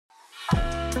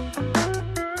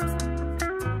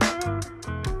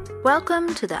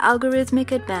Welcome to the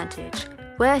Algorithmic Advantage.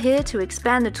 We're here to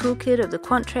expand the toolkit of the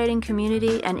quant trading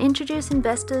community and introduce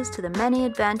investors to the many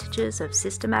advantages of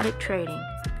systematic trading.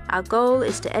 Our goal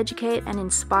is to educate and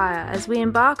inspire as we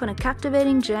embark on a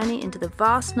captivating journey into the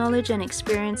vast knowledge and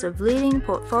experience of leading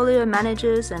portfolio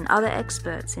managers and other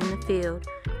experts in the field.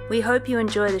 We hope you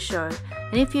enjoy the show,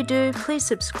 and if you do, please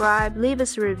subscribe, leave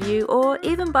us a review, or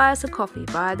even buy us a coffee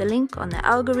via the link on the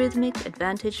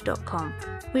algorithmicadvantage.com.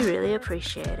 We really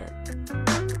appreciate it.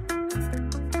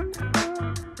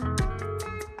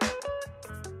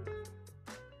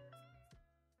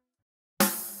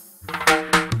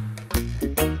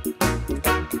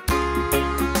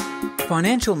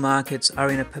 Financial markets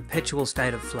are in a perpetual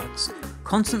state of flux,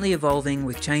 constantly evolving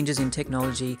with changes in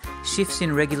technology, shifts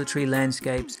in regulatory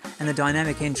landscapes, and the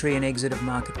dynamic entry and exit of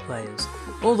market players.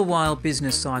 All the while,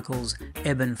 business cycles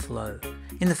ebb and flow.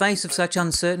 In the face of such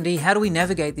uncertainty, how do we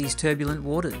navigate these turbulent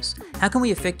waters? How can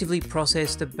we effectively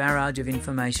process the barrage of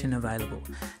information available?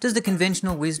 Does the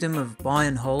conventional wisdom of buy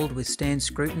and hold withstand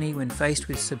scrutiny when faced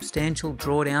with substantial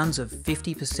drawdowns of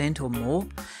 50% or more?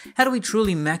 How do we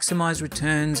truly maximise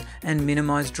returns and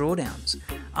minimise drawdowns?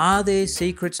 Are there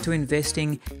secrets to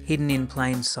investing hidden in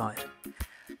plain sight?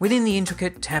 Within the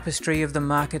intricate tapestry of the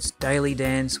market's daily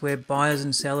dance, where buyers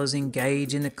and sellers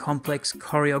engage in the complex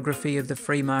choreography of the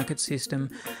free market system,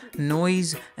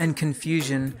 noise and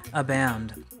confusion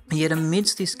abound. Yet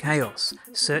amidst this chaos,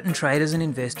 certain traders and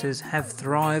investors have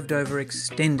thrived over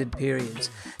extended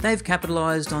periods. They've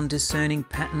capitalised on discerning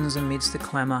patterns amidst the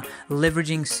clamor,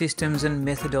 leveraging systems and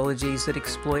methodologies that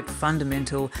exploit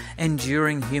fundamental,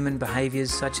 enduring human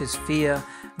behaviours such as fear,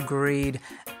 greed,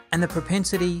 and the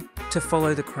propensity to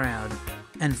follow the crowd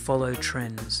and follow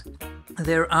trends.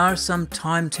 There are some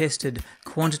time-tested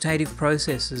quantitative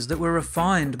processes that were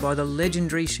refined by the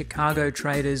legendary Chicago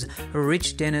traders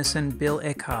Rich Dennis and Bill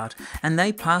Eckhart, and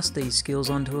they passed these skills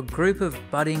on to a group of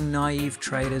budding naive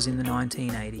traders in the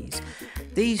 1980s.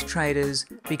 These traders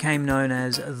became known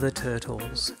as the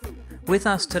Turtles. With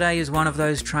us today is one of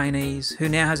those trainees who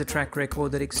now has a track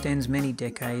record that extends many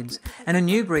decades and a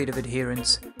new breed of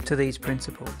adherence to these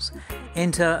principles.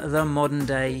 Enter the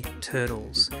modern-day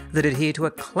turtles that adhere to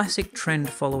a classic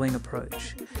trend-following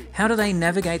approach. How do they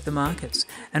navigate the markets,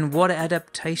 and what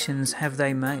adaptations have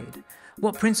they made?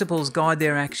 What principles guide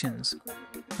their actions?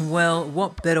 Well,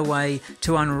 what better way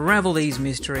to unravel these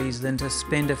mysteries than to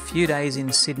spend a few days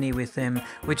in Sydney with them,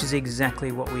 which is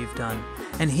exactly what we've done.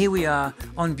 And here we are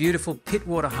on beautiful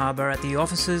Pittwater Harbour at the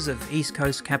offices of East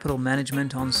Coast Capital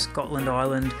Management on Scotland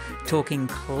Island, talking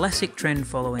classic trend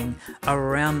following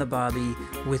around the barbie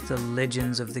with the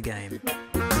legends of the game.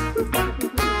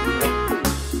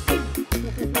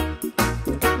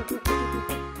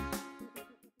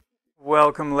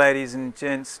 Welcome, ladies and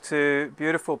gents, to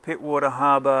beautiful Pittwater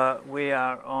Harbour. We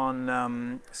are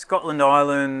on Scotland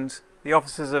Island, the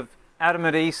offices of Adam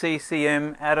at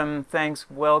ECCM. Adam, thanks,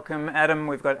 welcome. Adam,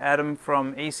 we've got Adam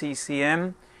from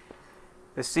ECCM,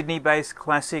 the Sydney-based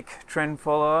classic trend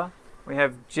follower. We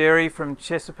have Jerry from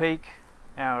Chesapeake,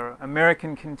 our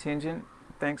American contingent.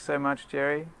 Thanks so much,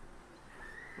 Jerry.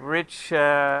 Rich,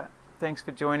 thanks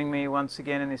for joining me once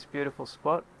again in this beautiful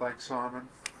spot. Thanks, Simon.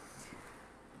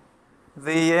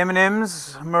 The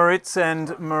M&Ms, Moritz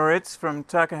and Moritz from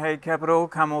Takahade Capital,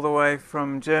 come all the way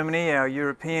from Germany, our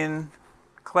European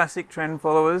classic trend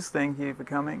followers. Thank you for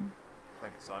coming.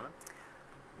 Thank you, Simon.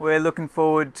 We're looking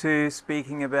forward to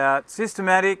speaking about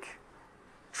systematic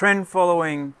trend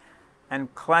following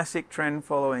and classic trend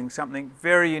following, something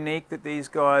very unique that these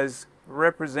guys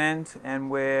represent, and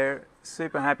we're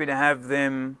super happy to have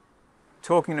them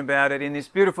talking about it in this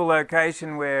beautiful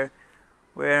location where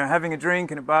we're having a drink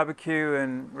and a barbecue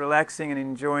and relaxing and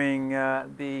enjoying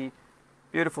the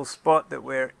beautiful spot that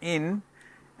we're in.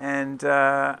 And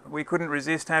we couldn't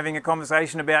resist having a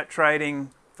conversation about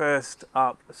trading first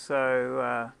up.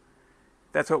 So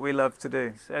that's what we love to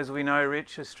do. As we know,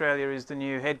 Rich, Australia is the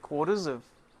new headquarters of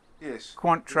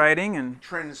quant trading and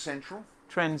Trend Central.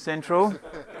 Trend Central.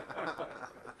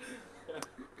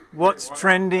 What's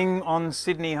trending on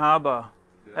Sydney Harbour?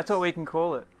 That's what we can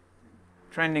call it.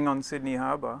 Trending on Sydney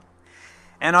Harbour.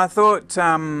 And I thought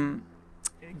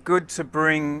good to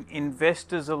bring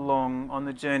investors along on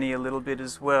the journey a little bit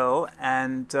as well,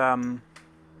 and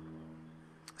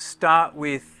start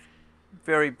with,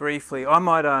 very briefly, I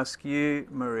might ask you,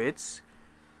 Moritz,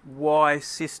 why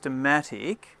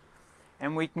systematic,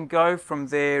 and we can go from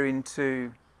there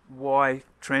into why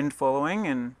trend following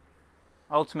and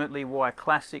ultimately why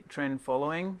classic trend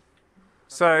following.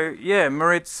 So yeah,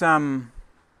 Moritz,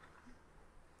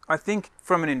 I think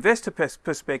from an investor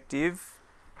perspective,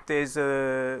 there's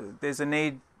a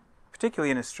need,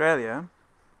 particularly in Australia,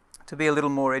 to be a little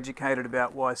more educated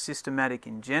about why systematic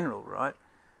in general, right?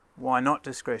 Why not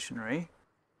discretionary?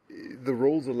 The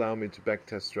rules allow me to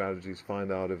backtest strategies,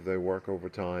 find out if they work over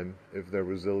time, if they're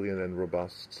resilient and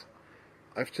robust.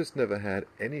 I've just never had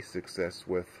any success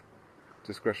with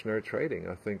discretionary trading.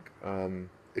 I think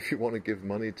if you want to give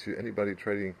money to anybody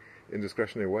trading in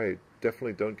discretionary way,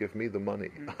 definitely don't give me the money.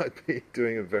 I'd be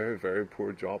doing a very, very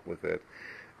poor job with it.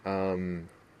 When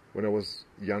I was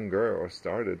younger or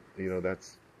started,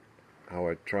 that's how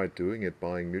I tried doing it,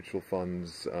 buying mutual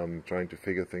funds, trying to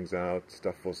figure things out.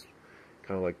 Stuff was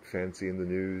kind of like fancy in the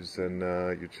news, and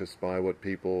you just buy what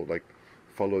people like,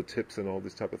 follow tips and all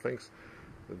these type of things.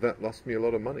 That lost me a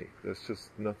lot of money. There's just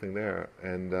nothing there.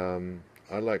 And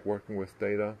I like working with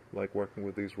data, like working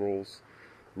with these rules,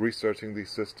 researching these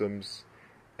systems,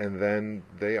 and then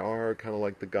they are kind of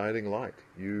like the guiding light.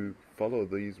 You follow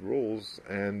these rules,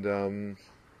 and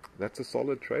that's a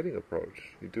solid trading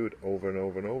approach. You do it over and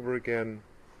over and over again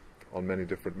on many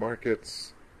different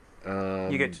markets.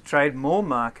 You get to trade more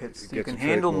markets. You can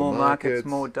handle more markets,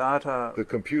 more data. The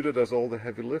computer does all the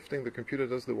heavy lifting. The computer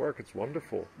does the work. It's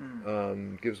wonderful.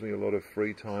 Gives me a lot of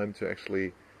free time to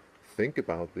actually think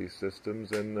about these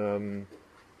systems, and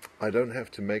I don't have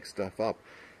to make stuff up.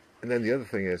 And then the other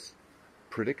thing is,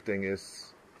 predicting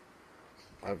is,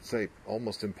 I would say,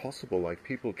 almost impossible. Like,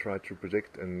 people try to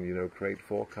predict and create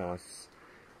forecasts.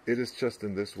 It is just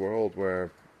in this world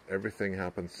where everything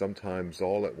happens sometimes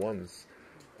all at once.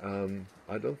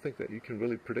 I don't think that you can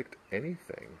really predict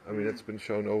anything. I mean, it's been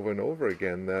shown over and over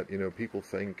again that people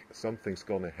think something's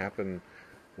going to happen,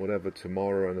 whatever,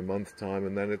 tomorrow in a month's time,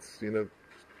 and then it's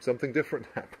something different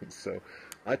happens. So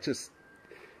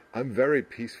I'm very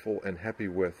peaceful and happy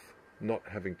with not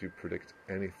having to predict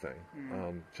anything.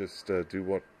 Just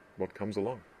do what comes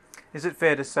along. Is it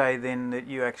fair to say then that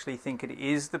you actually think it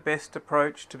is the best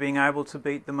approach to being able to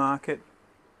beat the market,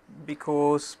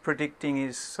 because predicting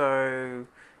is so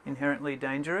inherently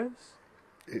dangerous?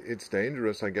 It's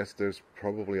dangerous. I guess there's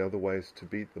probably other ways to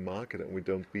beat the market, and we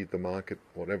don't beat the market,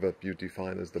 whatever you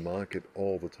define as the market,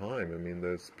 all the time. I mean,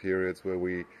 there's periods where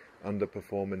we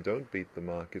underperform and don't beat the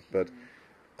market, but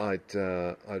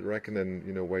I'd reckon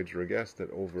and wager a guess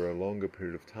that over a longer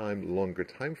period of time, longer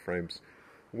time frames,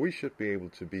 we should be able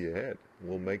to be ahead.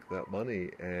 We'll make that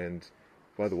money, and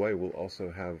by the way, we'll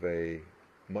also have a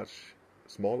much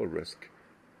smaller risk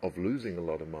of losing a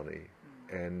lot of money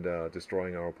and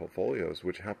destroying our portfolios,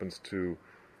 which happens to,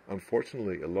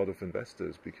 unfortunately, a lot of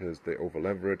investors, because they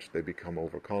over-leverage, they become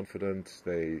overconfident,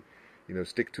 they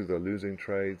stick to their losing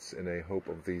trades in a hope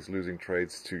of these losing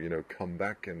trades to come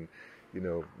back and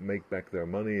make back their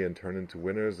money and turn into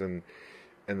winners, and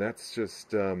that's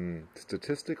just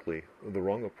statistically the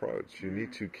wrong approach. You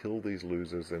need to kill these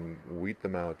losers and weed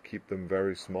them out, keep them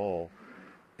very small,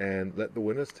 and let the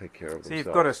winners take care of themselves. So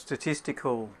you've got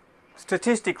a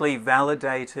statistically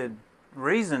validated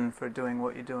reason for doing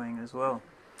what you're doing as well.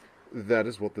 That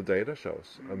is what the data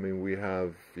shows. I mean, we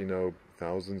have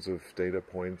thousands of data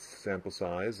points sample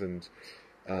size, and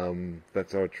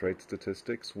that's our trade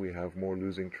statistics. We have more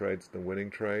losing trades than winning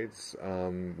trades.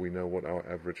 We know what our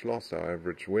average loss, our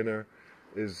average winner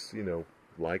is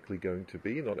likely going to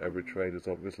be. Not every trade is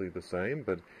obviously the same,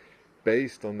 but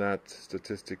based on that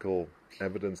statistical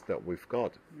evidence that we've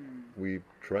got, we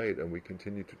trade, and we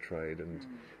continue to trade,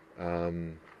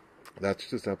 and that's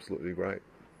just absolutely great.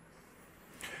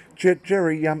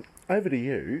 Jerry, over to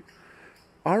you.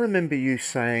 I remember you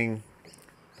saying,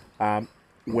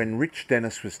 when Rich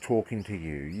Dennis was talking to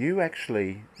you, you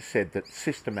actually said that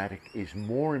systematic is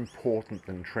more important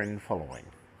than trend following.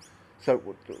 So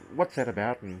what's that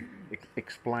about, and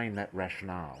explain that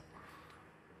rationale?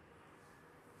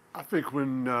 I think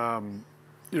when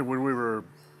when we were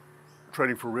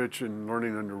trading for Rich and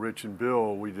learning under Rich and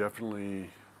Bill, we definitely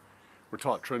were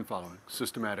taught trend following,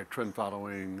 systematic trend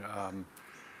following,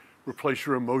 replace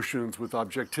your emotions with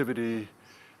objectivity,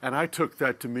 and I took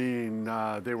that to mean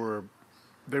they were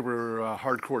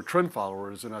hardcore trend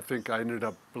followers, and I think I ended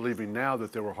up believing now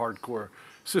that they were hardcore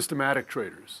systematic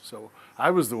traders. So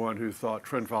I was the one who thought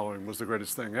trend following was the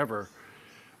greatest thing ever,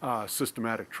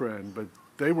 systematic trend, but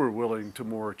they were willing to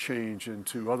more change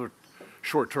into other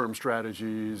short-term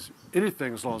strategies,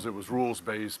 anything as long as it was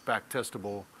rules-based,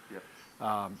 back-testable.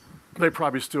 Yep. They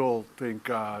probably still think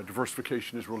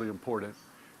diversification is really important,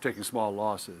 taking small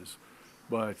losses,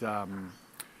 but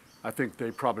I think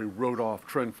they probably wrote off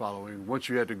trend following. Once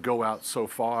you had to go out so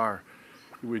far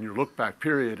when you look back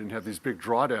period and have these big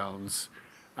drawdowns,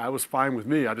 I was fine with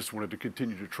me. I just wanted to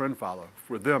continue to trend follow.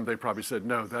 For them, they probably said,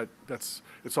 no,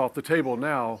 it's off the table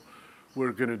now.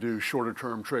 we're going to do shorter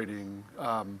term trading.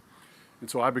 And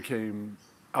so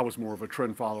I was more of a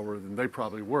trend follower than they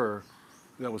probably were.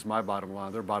 That was my bottom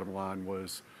line. Their bottom line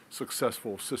was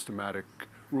successful, systematic,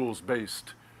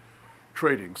 rules-based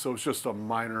trading. So it's just sort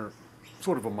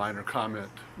of a minor comment,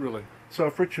 really. So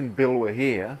if Rich and Bill were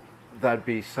here, they'd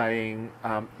be saying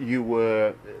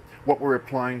what we're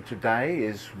applying today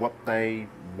is what they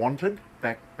wanted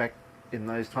back in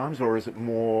those times, or is it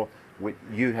more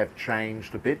you have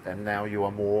changed a bit and now you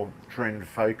are more trend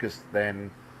focused than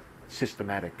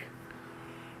systematic?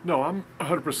 No, I'm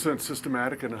 100%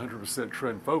 systematic and 100%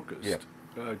 trend focused.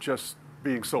 Yep. Just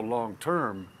being so long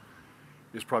term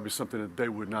is probably something that they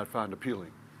would not find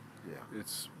appealing. Yeah.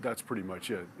 That's pretty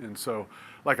much it. And so,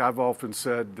 like I've often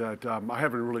said, that I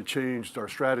haven't really changed our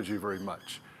strategy very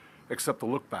much, except the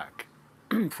look back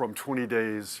from 20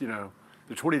 days,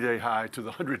 the 20-day high to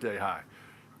the 100-day high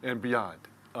and beyond.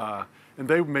 And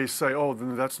they may say, oh,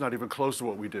 then that's not even close to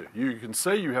what we do. You can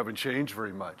say you haven't changed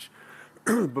very much,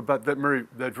 but that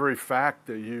very fact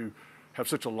that you have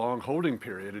such a long holding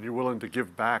period and you're willing to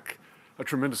give back a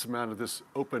tremendous amount of this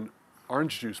open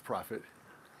orange juice profit,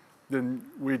 then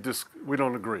we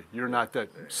don't agree. You're not that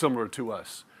similar to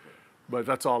us. But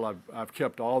that's all I've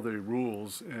kept all the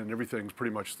rules, and everything's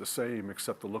pretty much the same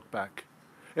except the look back.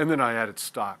 And then I added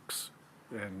stocks.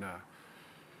 And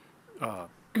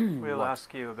we'll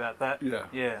ask you about that.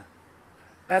 Yeah.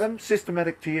 Adam,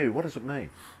 systematic to you, what does it mean?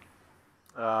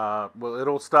 Well, it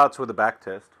all starts with a back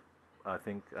test, I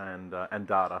think, and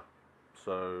data.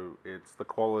 So it's the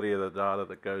quality of the data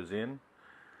that goes in,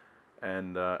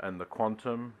 and the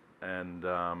quantum, and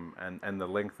the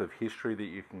length of history that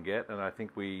you can get. And I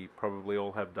think we probably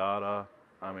all have data.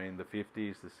 I mean, the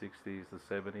 50s, the 60s, the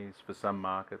 70s for some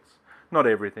markets, not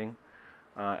everything.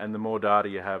 And the more data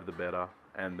you have, the better.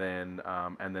 And then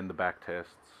the back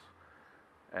tests,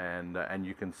 and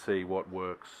you can see what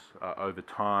works over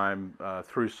time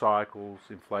through cycles,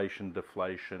 inflation,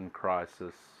 deflation,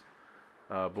 crisis,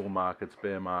 bull markets,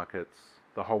 bear markets,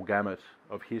 the whole gamut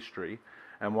of history.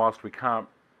 And whilst we can't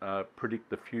predict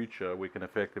the future, we can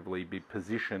effectively be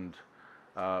positioned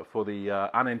for the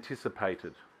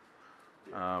unanticipated,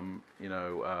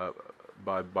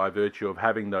 by virtue of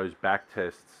having those back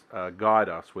tests guide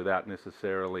us without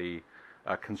necessarily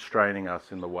constraining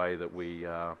us in the way that we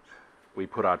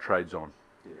put our trades on.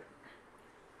 Yeah.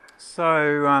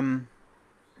 So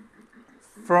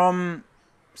from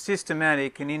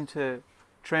systematic and into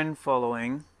trend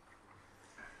following,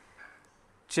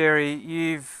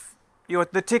 Jerry,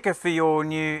 the ticker for your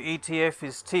new ETF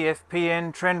is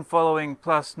TFPN, trend following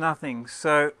plus nothing.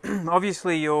 So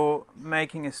obviously you're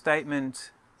making a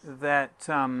statement that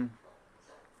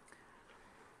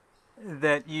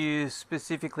that you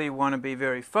specifically want to be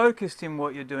very focused in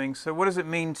what you're doing. So what does it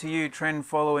mean to you, trend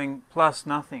following plus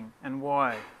nothing, and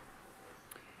why?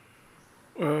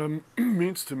 It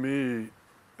means to me,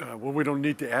 we don't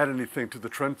need to add anything to the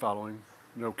trend following.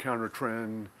 No counter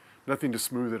trend, nothing to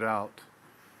smooth it out.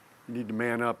 You need to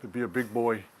man up and be a big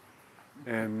boy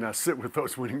and sit with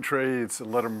those winning trades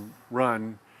and let them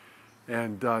run,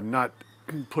 and not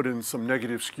put in some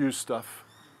negative skew stuff.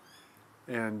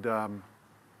 And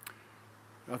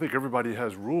I think everybody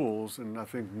has rules, and I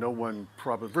think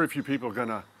very few people are going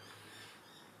to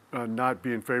not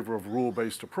be in favor of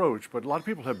rule-based approach, but a lot of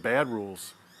people have bad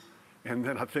rules, and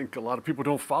then I think a lot of people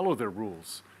don't follow their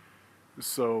rules.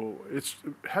 So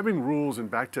having rules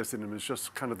and backtesting them is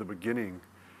just kind of the beginning,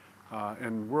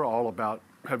 and we're all about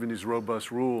having these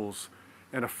robust rules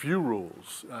and a few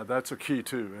rules. That's a key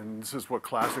too, and this is what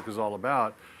Classic is all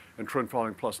about, and trend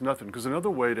following plus nothing. Because another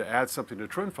way to add something to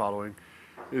trend following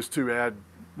is to add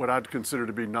what I'd consider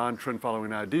to be non-trend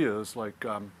following ideas, like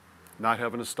not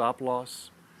having a stop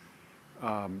loss,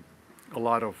 a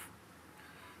lot of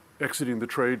exiting the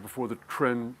trade before the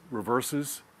trend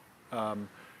reverses, under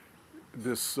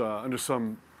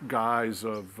some guise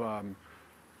of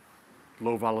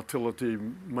low volatility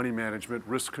money management,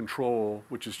 risk control,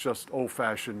 which is just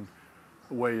old-fashioned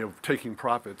way of taking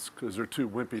profits because they're too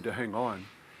wimpy to hang on,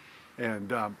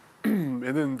 and and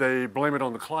then they blame it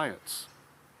on the clients.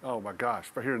 Oh my gosh,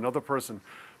 if I hear another person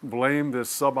blame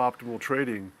this suboptimal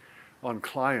trading on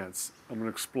clients, I'm going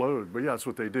to explode. But yeah, that's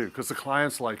what they do because the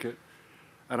clients like it.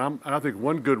 And I think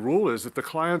one good rule is if the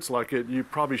clients like it, you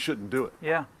probably shouldn't do it.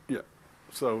 Yeah. Yeah.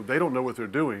 So they don't know what they're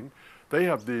doing. We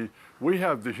have the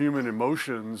human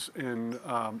emotions and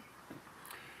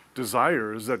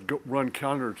desires that run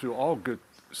counter to all good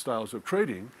styles of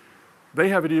trading. They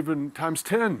have it even times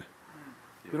 10.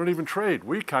 They don't even trade.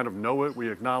 We kind of know it, we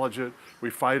acknowledge it, we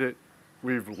fight it,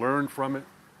 we've learned from it.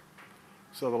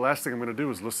 So the last thing I'm going to do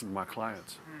is listen to my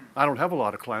clients. I don't have a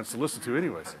lot of clients to listen to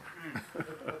anyways.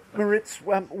 Maritz,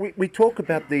 we talk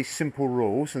about these simple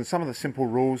rules, and some of the simple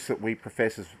rules that we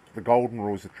profess as the golden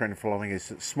rules of trend following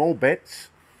is small bets,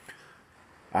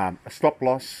 a stop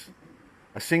loss,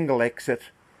 a single exit.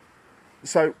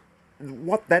 So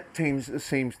what that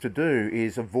seems to do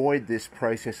is avoid this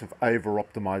process of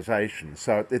over-optimization.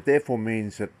 So it therefore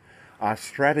means that our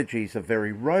strategies are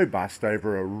very robust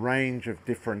over a range of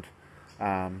different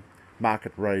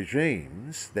market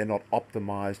regimes. They're not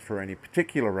optimized for any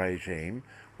particular regime.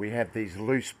 We have these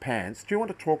loose pants. Do you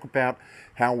want to talk about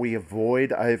how we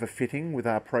avoid overfitting with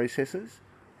our processes?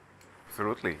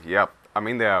 Absolutely, yeah. I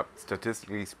mean, there are,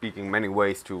 statistically speaking, many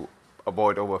ways to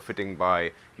avoid overfitting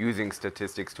by using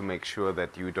statistics to make sure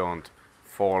that you don't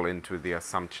fall into the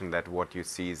assumption that what you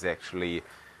see is actually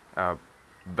a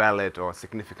valid or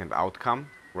significant outcome,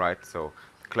 right? So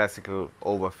classical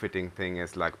overfitting thing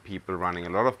is like people running a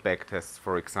lot of backtests,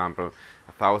 for example,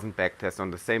 1,000 backtests on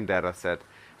the same data set,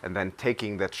 and then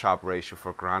taking that Sharpe ratio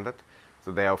for granted.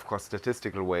 So there are, of course,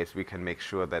 statistical ways we can make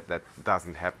sure that that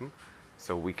doesn't happen.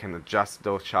 So we can adjust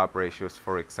those Sharpe ratios,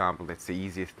 for example. That's the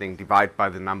easiest thing. Divide by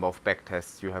the number of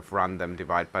backtests you have run them,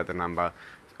 divide by the number,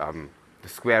 the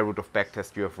square root of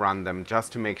backtests you have run them,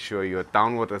 just to make sure you're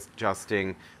downward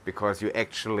adjusting because you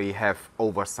actually have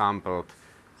oversampled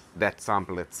that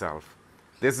sample itself.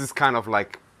 This is kind of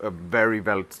like a very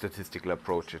valid statistical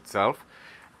approach itself.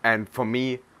 And for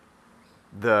me,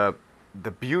 the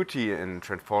beauty in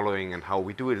trend following and how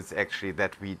we do it is actually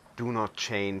that we do not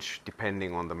change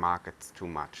depending on the markets too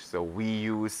much. So we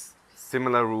use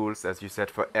similar rules, as you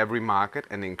said, for every market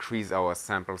and increase our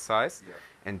sample size,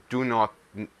 and do not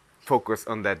focus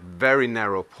on that very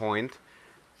narrow point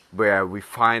where we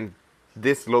find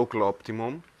this local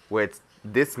optimum, where it's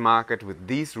this market with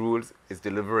these rules is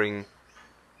delivering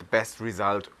the best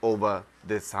result over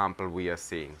this sample we are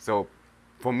seeing. So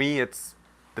for me, it's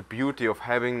the beauty of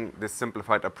having this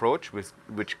simplified approach,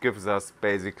 which gives us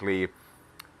basically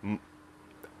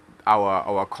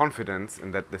our confidence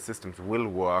in that the systems will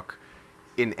work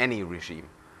in any regime.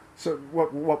 So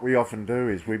what we often do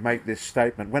is we make this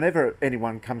statement whenever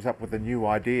anyone comes up with a new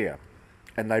idea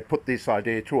and they put this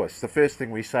idea to us. The first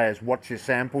thing we say is, what's your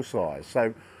sample size?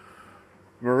 So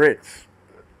Maritz,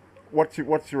 what's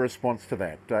your response to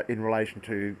that in relation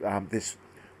to this,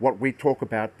 what we talk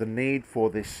about, the need for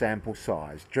this sample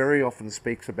size? Jerry often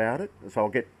speaks about it, so I'll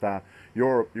get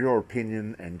your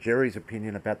opinion and Jerry's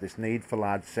opinion about this need for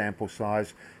large sample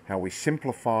size, how we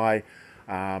simplify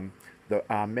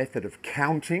our method of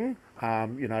counting,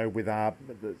 with our,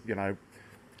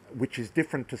 which is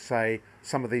different to, say,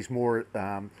 some of these more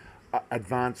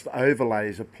advanced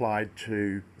overlays applied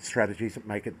to strategies that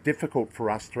make it difficult for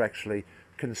us to actually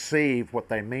conceive what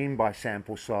they mean by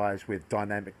sample size with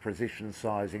dynamic precision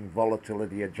sizing,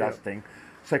 volatility adjusting.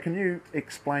 Yeah. So can you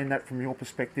explain that from your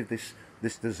perspective,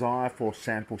 this desire for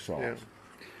sample size?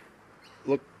 Yeah.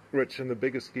 Look, Rich, in the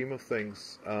bigger scheme of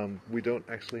things, we don't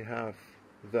actually have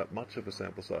that much of a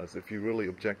sample size. If you really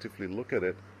objectively look at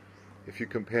it, if you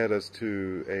compare this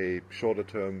to a shorter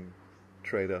term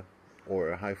trader or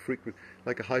a high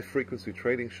frequency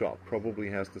trading shop probably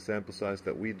has the sample size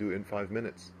that we do in 5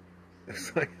 minutes.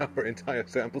 It's like our entire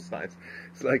sample size.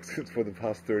 It's like for the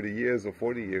past 30 years or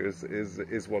 40 years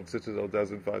is what Citadel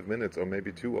does in 5 minutes, or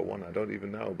maybe 2 or 1, I don't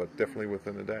even know, but definitely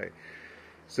within a day.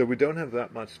 So we don't have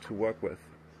that much to work with.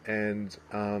 And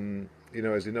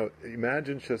as you know,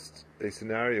 imagine just a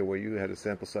scenario where you had a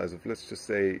sample size of, let's just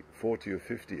say, 40 or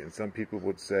 50, and some people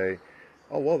would say,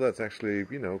 oh, well, that's actually,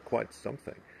 quite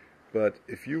something. But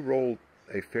if you roll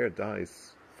a fair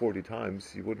dice 40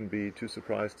 times, you wouldn't be too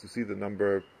surprised to see the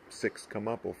number 6 come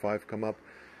up or 5 come up,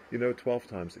 12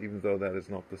 times, even though that is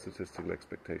not the statistical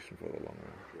expectation for the long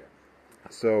run. Yeah.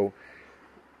 So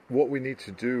what we need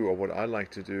to do, or what I like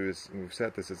to do, is, and we've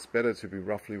said this, it's better to be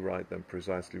roughly right than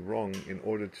precisely wrong. In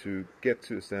order to get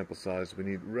to a sample size, we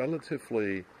need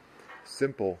relatively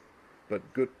simple but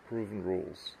good proven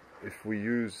rules. If we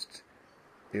used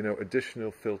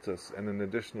additional filters and an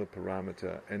additional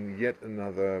parameter and yet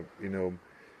another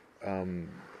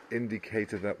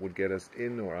indicator that would get us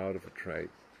in or out of a trade,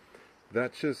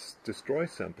 that just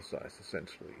destroys sample size,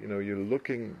 essentially. You're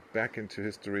looking back into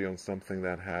history on something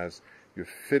that you're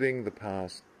fitting the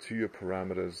past to your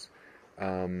parameters.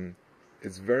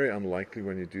 It's very unlikely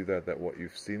when you do that what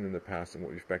you've seen in the past and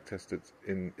what you've backtested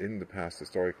in the past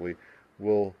historically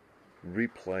will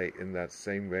replay in that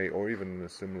same way or even in a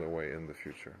similar way in the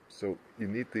future. So you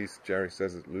need these, Jerry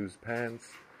says it, loose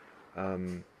pants.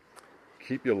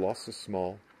 Keep your losses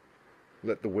small.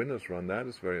 Let the winners run. That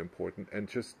is very important. And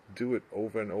just do it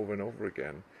over and over and over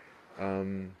again.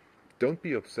 don't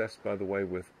be obsessed, by the way,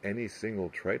 with any single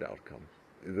trade outcome.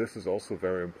 This is also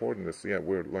very important. This, yeah,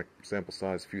 we're like sample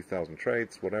size, few thousand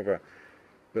trades, whatever.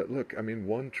 But look, I mean,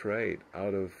 one trade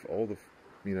out of all the,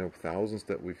 thousands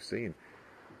that we've seen,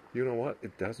 you know what?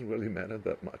 It doesn't really matter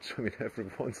that much. I mean, every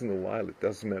once in a while it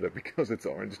does matter because it's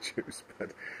orange juice,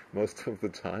 but most of the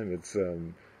time it's,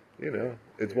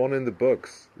 it's one in the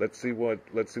books. Let's see what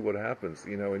happens,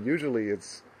 and usually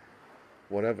it's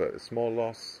whatever, a small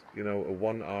loss, a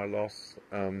 1 hour loss,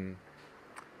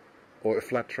 or a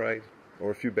flat trade,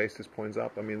 or a few basis points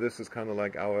up. I mean, this is kind of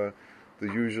like the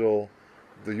usual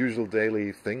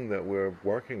daily thing that we're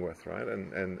working with, right?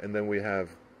 And then we have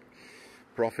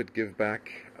profit give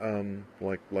back,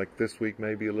 like this week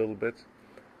maybe a little bit,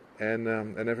 and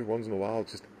every once in a while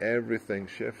just everything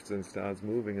shifts and starts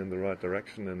moving in the right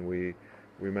direction, and we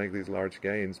make these large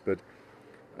gains. But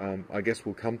I guess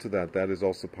we'll come to that. That is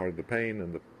also part of the pain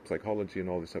and the psychology and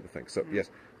all these type of things. So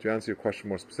yes, to answer your question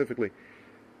more specifically,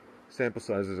 sample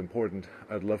size is important.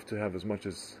 I'd love to have as much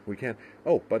as we can.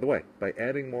 Oh, by the way, by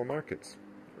adding more markets,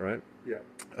 right?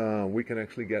 Yeah. We can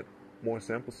actually get more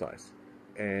sample size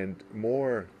and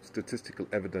more statistical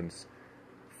evidence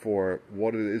for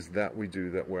what it is that we do,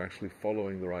 that we're actually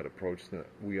following the right approach, that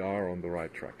we are on the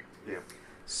right track. Yeah.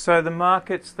 So the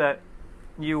markets that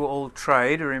you all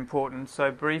trade are important. So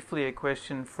briefly, a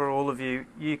question for all of you.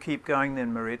 You keep going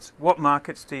then, Maritz. What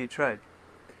markets do you trade?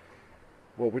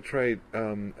 Well, we trade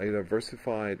a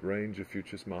diversified range of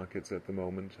futures markets at the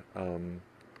moment.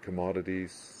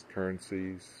 Commodities,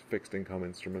 currencies, fixed income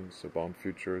instruments, so bond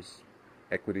futures,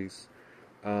 equities.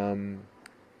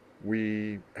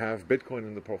 We have Bitcoin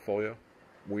in the portfolio.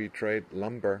 We trade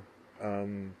lumber.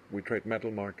 We trade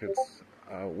metal markets.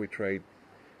 We trade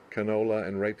canola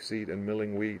and rapeseed and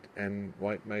milling wheat and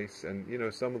white maize and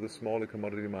some of the smaller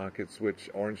commodity markets, which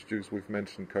orange juice we've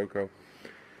mentioned, cocoa,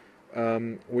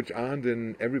 which aren't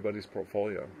in everybody's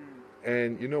portfolio.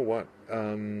 And you know what,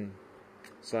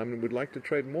 Simon, would like to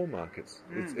trade more markets.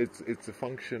 It's a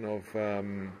function of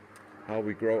how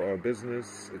we grow our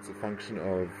business. It's a function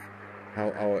of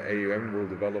how our AUM will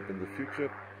develop in the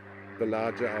future. The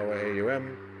larger our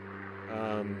AUM,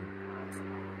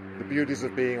 the beauties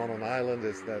of being on an island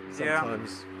is that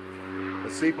sometimes a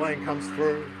seaplane comes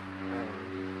through.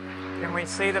 Can we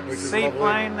see the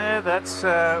seaplane there? That's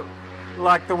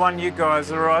like the one you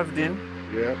guys arrived in.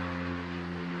 Yeah.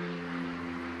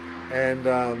 And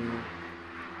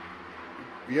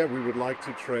we would like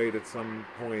to trade at some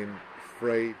point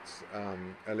freight,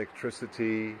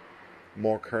 electricity,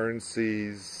 more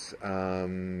currencies.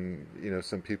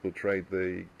 Some people trade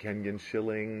the Kenyan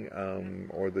shilling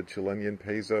or the Chilean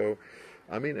peso.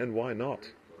 I mean, and why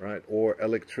not, right? Or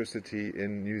electricity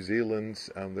in New Zealand.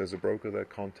 There's a broker that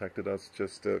contacted us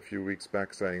just a few weeks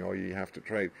back saying, oh, you have to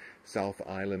trade South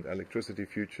Island electricity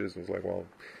futures. I was like, well,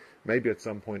 maybe at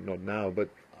some point, not now, but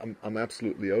I'm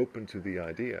absolutely open to the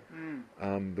idea.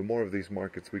 The more of these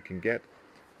markets we can get,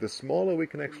 the smaller we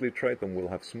can actually trade them. We'll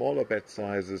have smaller bet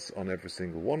sizes on every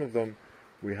single one of them.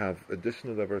 We have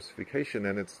additional diversification,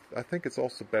 and I think it's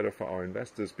also better for our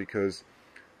investors because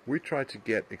we try to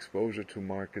get exposure to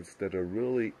markets that are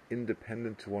really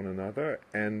independent to one another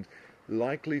and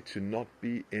likely to not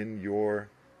be in your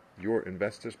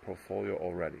investor's portfolio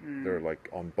already. They're like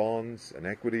on bonds and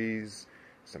equities,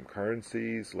 some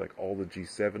currencies, like all the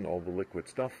G7, all the liquid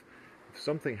stuff. If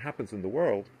something happens in the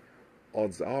world,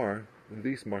 odds are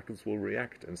these markets will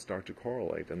react and start to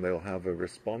correlate, and they'll have a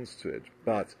response to it.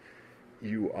 But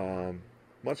you are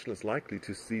much less likely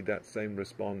to see that same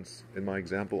response, in my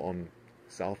example, on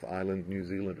South Island, New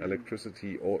Zealand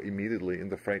electricity, or immediately in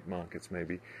the freight markets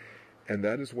maybe. And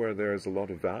that is where there is a lot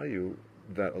of value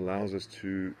that allows us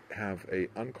to have a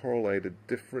uncorrelated,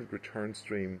 different return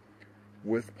stream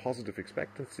with positive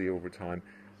expectancy over time,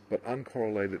 but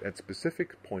uncorrelated at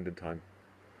specific point in time.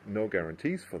 No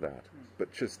guarantees for that,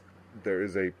 but just there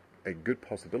is a good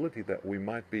possibility that we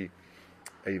might be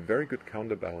a very good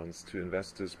counterbalance to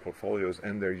investors' portfolios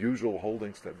and their usual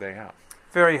holdings that they have.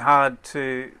 Very hard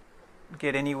to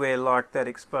get anywhere like that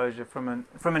exposure from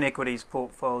an equities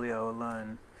portfolio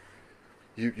alone.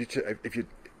 If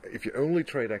you only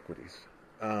trade equities,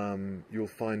 you'll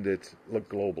find it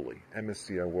globally,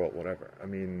 MSCI World, whatever. I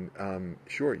mean,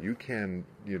 sure, you can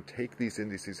take these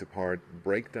indices apart,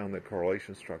 break down the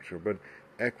correlation structure, but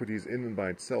equities in and by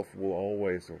itself will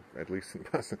always, or at least in the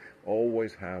past,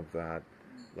 always have that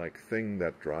thing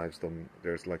that drives them.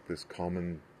 There's this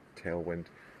common tailwind.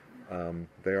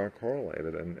 They are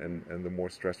correlated, and the more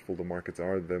stressful the markets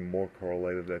are, the more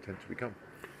correlated they tend to become.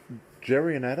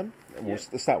 Jerry and Adam, let's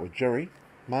start with Jerry.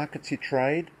 Markets you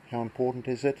trade, how important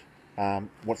is it?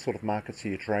 What sort of markets are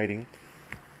you trading?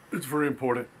 It's very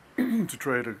important. to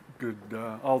trade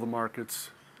all the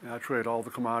markets. I trade all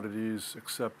the commodities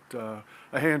except a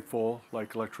handful,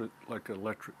 like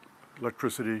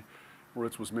electricity.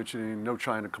 Moritz was mentioning no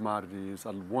China commodities.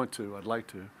 I'd like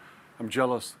to. I'm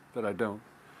jealous that I don't.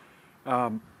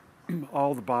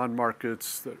 All the bond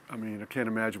markets, I can't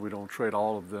imagine we don't trade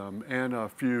all of them, and a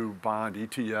few bond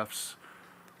ETFs,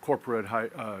 corporate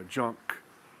junk,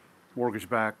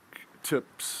 mortgage-backed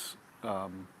tips,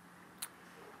 and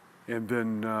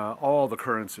then all the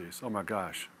currencies. Oh my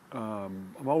gosh.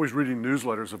 I'm always reading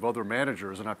newsletters of other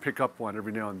managers, and I pick up one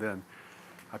every now and then.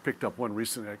 I picked up one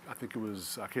recently. I think it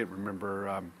was, I can't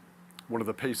remember, one of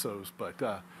the pesos,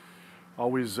 but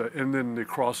always, and then the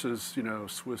crosses,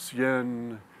 Swiss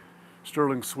yen,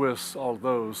 sterling Swiss, all of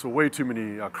those. So way too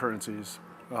many currencies.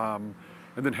 And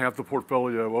then half the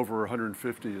portfolio, over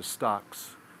 150, is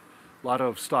stocks. A lot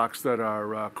of stocks that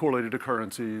are correlated to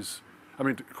currencies,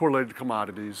 correlated to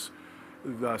commodities.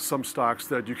 Some stocks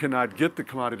that you cannot get the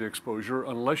commodity exposure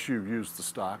unless you use the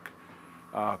stock.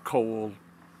 Coal,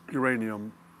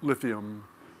 uranium, lithium,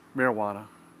 marijuana,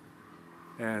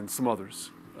 and some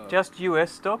others. Just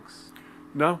US stocks?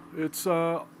 No, it's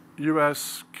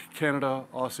US, Canada,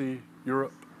 Aussie,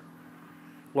 Europe.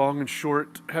 Long and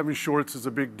short. Having shorts is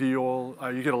a big deal.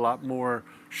 You get a lot more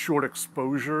short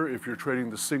exposure if you're trading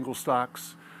the single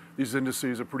stocks. These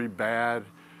indices are pretty bad.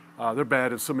 They're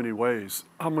bad in so many ways.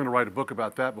 I'm going to write a book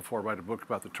about that before I write a book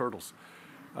about the turtles.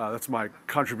 That's my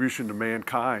contribution to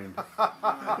mankind,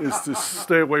 is to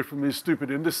stay away from these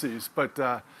stupid indices. But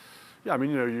yeah,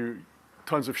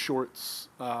 tons of shorts,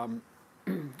 and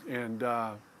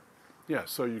yeah,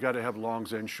 so you got to have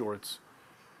longs and shorts.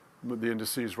 The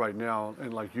indices right now,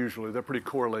 and like usually, they're pretty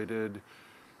correlated.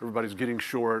 Everybody's getting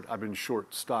short. I've been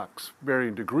short stocks,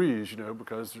 varying degrees,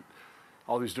 because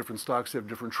all these different stocks have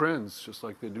different trends, just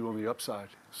like they do on the upside.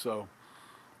 So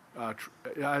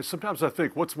sometimes I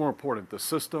think, what's more important, the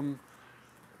system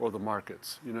or the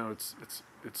markets?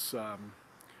 It's an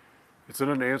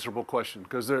unanswerable question,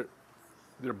 because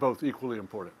they're both equally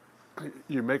important.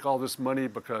 You make all this money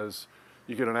because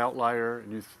you get an outlier,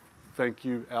 and you thank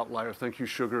you outlier, thank you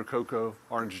sugar, cocoa,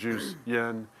 orange juice,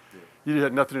 yen. You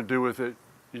had nothing to do with it.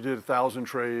 You did 1,000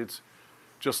 trades,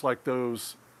 just like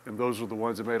those, and those are the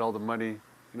ones that made all the money.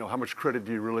 How much credit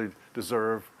do you really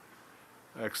deserve,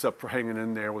 except for hanging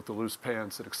in there with the loose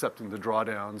pants and accepting the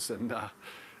drawdowns? And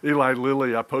Eli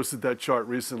Lilly, I posted that chart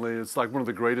recently. It's like one of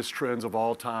the greatest trends of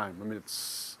all time.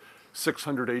 It's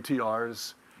 600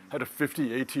 ATRs, had a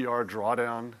 50 ATR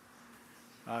drawdown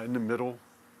in the middle.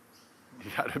 You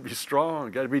got to be strong,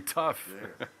 you got to be tough.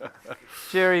 Yeah.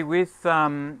 Jerry, with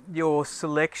your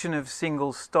selection of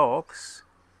single stocks,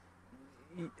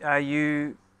 are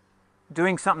you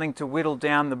doing something to whittle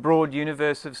down the broad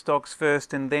universe of stocks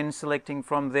first and then selecting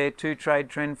from there to trade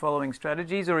trend-following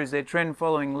strategies, or is there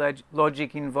trend-following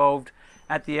logic involved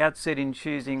at the outset in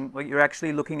choosing, you're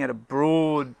actually looking at a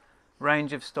broad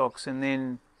range of stocks and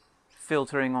then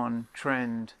filtering on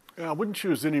trend? Yeah, I wouldn't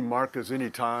choose any markets any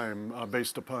time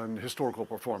based upon historical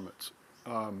performance.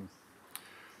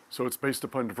 So it's based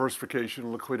upon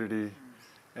diversification, liquidity,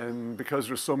 and because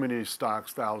there's so many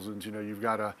stocks, thousands, you've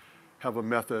got to have a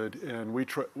method, and we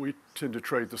tend to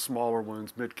trade the smaller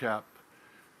ones, mid-cap,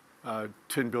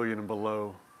 10 billion and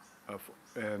below,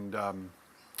 and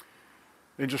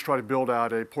just try to build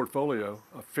out a portfolio,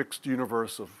 a fixed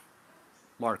universe of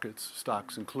markets,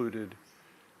 stocks included,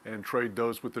 and trade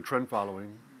those with the trend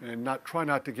following, and try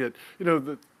not to get,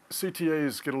 the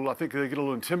CTAs I think they get a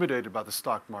little intimidated by the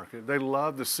stock market. They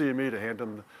love the CME to hand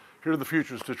them, here are the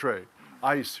futures to trade.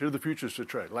 ICE, here are the futures to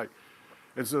trade.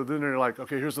 And so then they're like,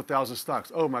 okay, here's 1,000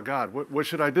 stocks. Oh my God, what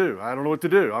should I do? I don't know what to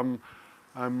do.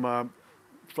 I'm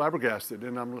flabbergasted,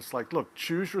 and I'm just like, look,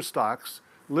 choose your stocks,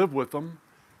 live with them.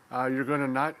 You're going to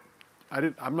not.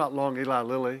 I'm not long Eli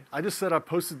Lilly. I just said I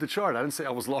posted the chart. I didn't say I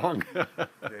was long.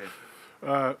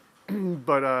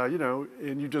 But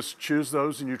and you just choose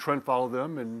those and you trend follow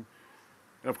them, and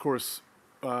of course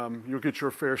you'll get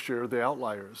your fair share of the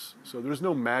outliers. So there's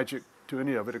no magic to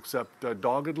any of it except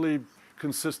doggedly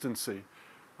consistency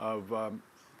of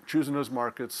choosing those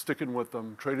markets, sticking with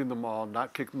them, trading them all,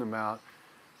 not kicking them out,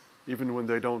 even when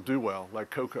they don't do well, like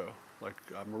cocoa. Like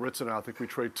Moritz and I think we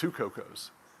trade 2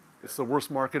 cocos. It's the worst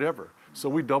market ever. So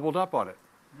we doubled up on it.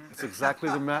 It's exactly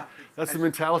that's the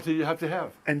mentality you have to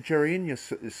have. And Jerry, in your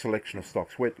selection of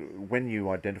stocks, when you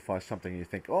identify something you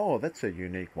think, oh, that's a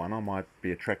unique one, I might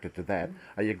be attracted to that,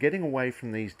 are you getting away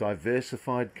from these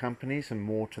diversified companies and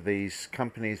more to these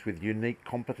companies with unique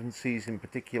competencies in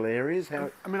particular areas?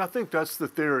 I think that's the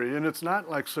theory, and it's not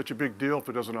like such a big deal if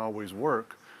it doesn't always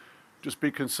work. Just be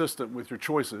consistent with your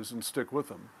choices and stick with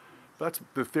them. that's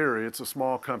the theory. It's a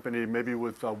small company, maybe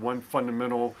with one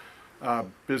fundamental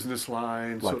business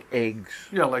line. Like eggs.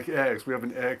 Yeah, like eggs. We have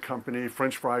an egg company,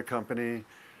 French fry company.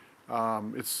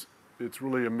 It's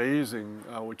really amazing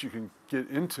what you can get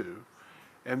into.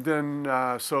 And then,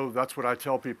 so that's what I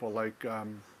tell people, like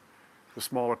the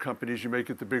smaller companies, you make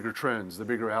it the bigger trends, the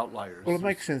bigger outliers. Well, it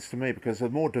makes sense to me because a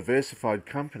more diversified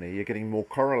company, you're getting more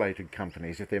correlated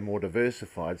companies if they're more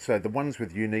diversified. So the ones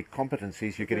with unique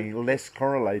competencies, you're getting less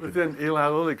correlated. But then Eli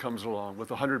Lilly comes along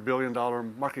with a $100 billion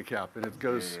market cap, and it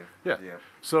goes, yeah.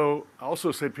 So I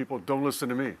also say to people, don't listen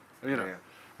to me. You know,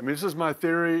 I mean, this is my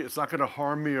theory. It's not going to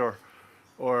harm me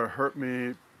or hurt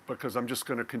me because I'm just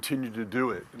going to continue to do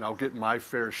it, and I'll get my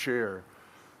fair share.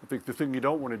 I think the thing you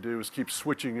don't want to do is keep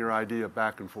switching your idea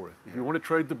back and forth. If you want to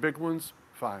trade the big ones,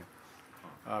 fine.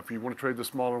 If you want to trade the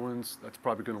smaller ones, that's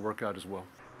probably going to work out as well.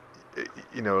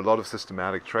 You know, a lot of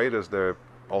systematic traders, they're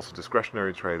also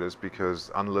discretionary traders, because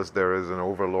unless there is an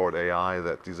overlord AI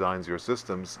that designs your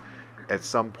systems, at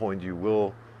some point you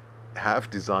will have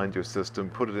designed your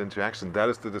system, put it into action. That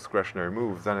is the discretionary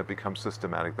move. Then it becomes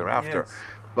systematic thereafter. Yes.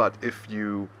 But if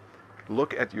you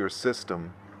look at your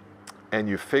system and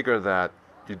you figure that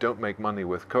you don't make money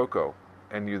with cocoa,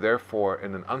 and you therefore,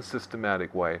 in an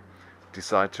unsystematic way,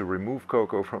 decide to remove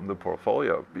cocoa from the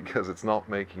portfolio because it's not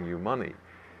making you money,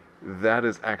 that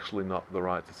is actually not the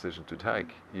right decision to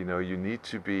take. You know, you need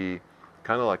to be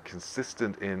kind of like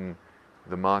consistent in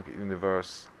the market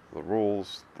universe, the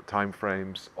rules, the time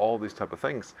frames, all these type of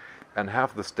things, and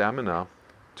have the stamina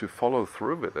to follow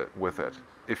through with it.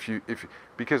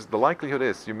 Because the likelihood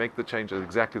is you make the change at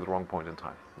exactly the wrong point in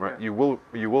time, right? You will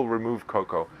remove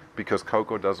cocoa because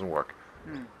cocoa doesn't work.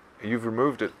 You've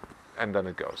removed it, and then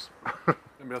it goes. I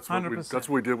mean, that's what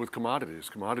we did with commodities.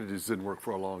 Commodities didn't work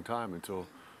for a long time until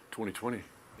 2020.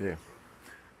 Yeah.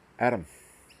 Adam,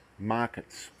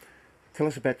 markets. Tell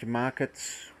us about your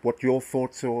markets, what your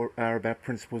thoughts are about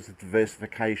principles of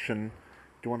diversification.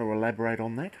 Do you want to elaborate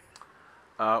on that?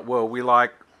 Well, we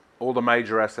like all the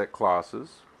major asset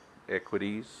classes,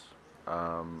 equities,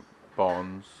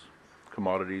 bonds,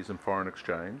 commodities and foreign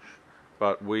exchange,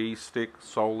 but we stick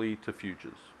solely to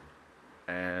futures.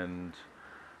 And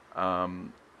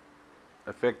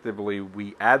effectively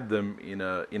we add them in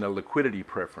a liquidity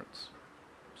preference.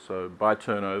 So by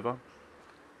turnover,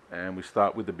 and we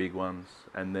start with the big ones,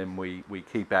 and then we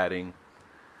keep adding,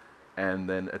 and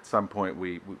then at some point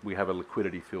we have a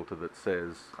liquidity filter that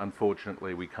says,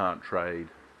 unfortunately, we can't trade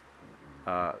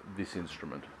this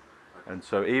instrument. And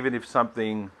so even if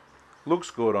something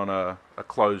looks good on a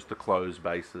close-to-close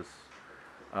basis,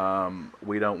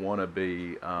 we don't want to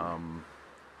be,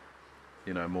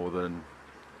 you know, more than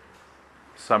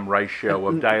some ratio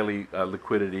of daily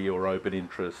liquidity or open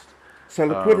interest. So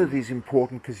liquidity is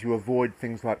important because you avoid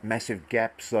things like massive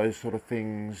gaps, those sort of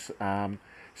things.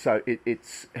 So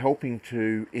it's helping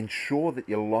to ensure that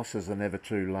your losses are never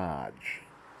too large.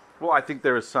 Well, I think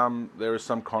there are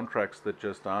some contracts that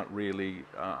just aren't really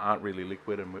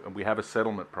liquid, and we have a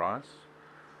settlement price,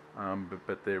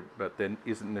 but there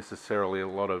isn't necessarily a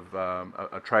lot of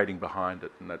a trading behind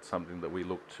it, and that's something that we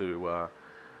look to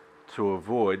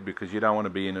avoid, because you don't want to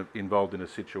be involved in a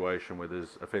situation where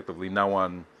there's effectively no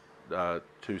one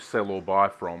to sell or buy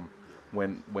from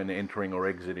when entering or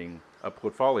exiting a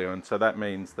portfolio, and so that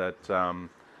means that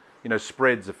you know,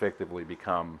 spreads effectively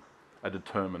become a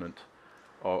determinant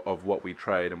of what we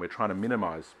trade, and we're trying to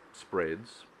minimise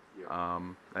spreads.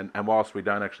 And whilst we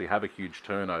don't actually have a huge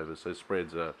turnover, so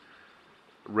spreads are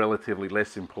relatively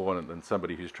less important than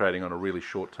somebody who's trading on a really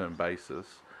short-term basis.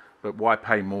 But why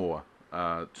pay more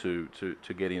to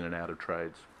get in and out of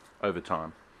trades over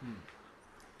time?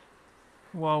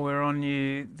 While we're on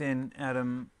you then,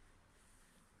 Adam,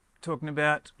 talking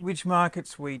about which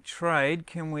markets we trade,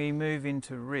 can we move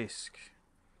into risk?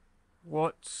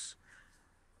 What's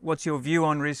your view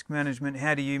on risk management?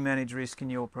 How do you manage risk in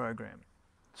your program?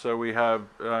 So we have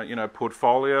you know,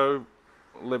 portfolio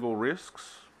level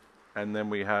risks, and then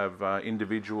we have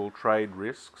individual trade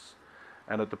risks.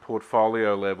 And at the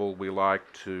portfolio level, we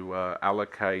like to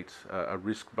allocate a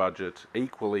risk budget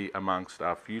equally amongst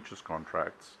our futures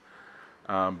contracts,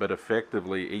 but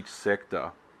effectively each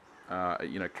sector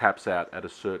you know, caps out at a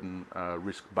certain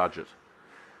risk budget.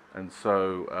 And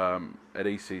so at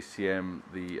ECCM,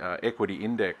 the equity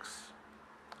index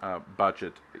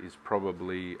budget is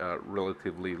probably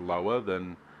relatively lower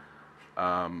than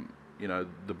you know,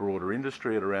 the broader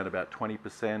industry at around about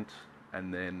 20%,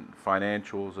 and then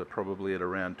financials are probably at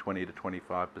around 20 to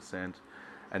 25%,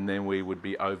 and then we would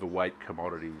be overweight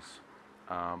commodities.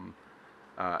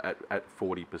 at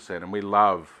 40%, and we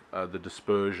love the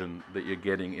dispersion that you're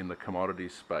getting in the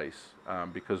commodities space,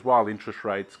 because while interest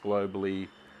rates globally,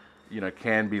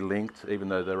 can be linked, even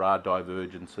though there are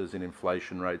divergences in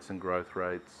inflation rates and growth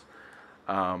rates,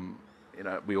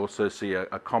 we also see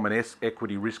a common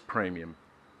equity risk premium,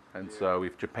 and so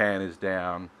if Japan is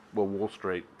down, well, Wall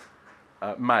Street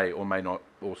may or may not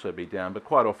also be down, but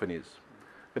quite often is.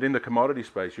 But in the commodity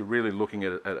space, you're really looking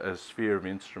at a sphere of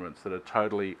instruments that are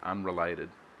totally unrelated.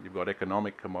 You've got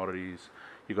economic commodities,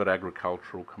 you've got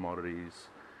agricultural commodities,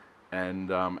 and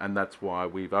that's why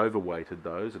we've overweighted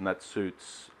those, and that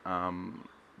suits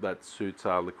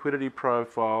our liquidity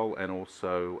profile and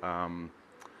also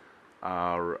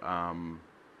our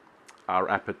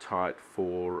appetite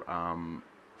for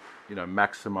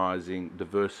maximising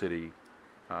diversity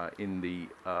in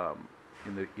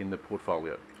the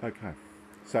portfolio. Okay.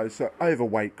 So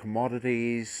overweight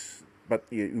commodities, but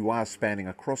you are spanning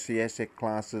across the asset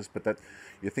classes, but that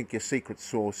you think your secret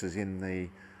sauce is in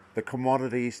the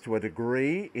commodities to a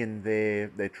degree in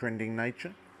their trending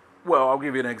nature? Well, I'll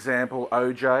give you an example,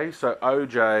 OJ. So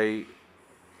OJ,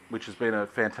 which has been a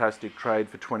fantastic trade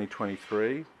for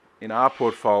 2023, in our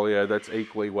portfolio that's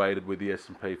equally weighted with the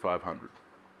S&P 500.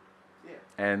 Yeah.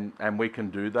 And we can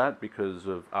do that because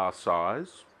of our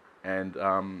size, and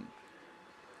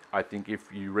I think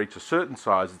if you reach a certain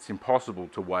size, it's impossible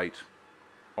to weight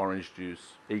orange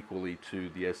juice equally to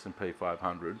the S&P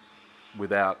 500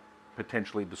 without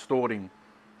potentially distorting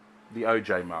the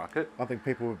OJ market. I think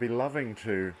people would be loving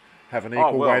to have an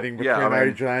equal weighting between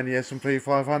OJ and the S&P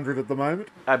 500 at the moment.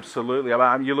 Absolutely.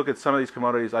 I mean, you look at some of these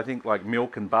commodities, I think like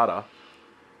milk and butter,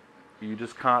 you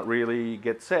just can't really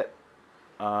get set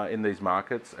in these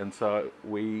markets, and so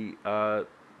we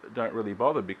don't really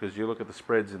bother, because you look at the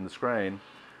spreads in the screen,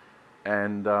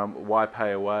 and why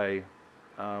pay away,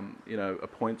 a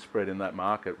point spread in that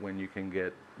market when you can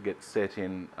get set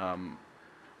in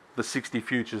the 60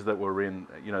 futures that we're in,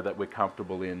 that we're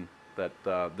comfortable in, that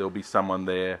there'll be someone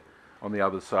there on the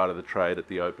other side of the trade at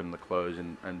the open, the close,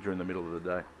 and during the middle of the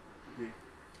day. Yeah.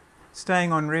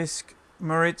 Staying on risk,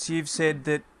 Moritz, you've said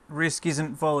that risk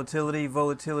isn't volatility,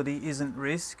 volatility isn't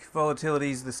risk.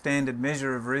 Volatility is the standard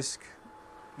measure of risk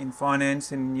in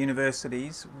finance and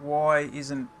universities. Why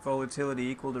isn't volatility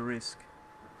equal to risk?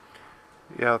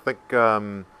 Yeah, I think,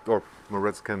 or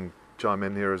Moritz can chime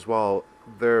in here as well,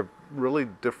 they're really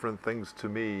different things to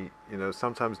me.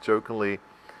 Sometimes jokingly,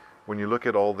 when you look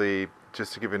at all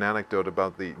just to give you an anecdote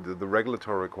about the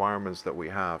regulatory requirements that we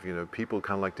have, people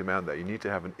kind of like demand that you need to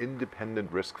have an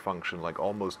independent risk function, like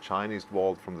almost Chinese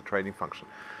walled from the trading function.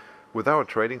 With our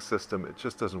trading system, it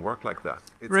just doesn't work like that.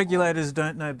 Regulators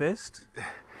don't know best?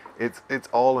 It's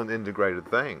all an integrated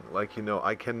thing. Like,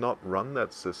 I cannot run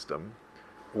that system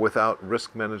without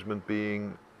risk management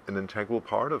being an integral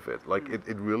part of it. Like,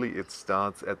 it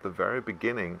starts at the very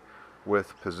beginning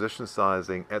with position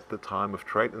sizing at the time of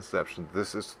trade inception.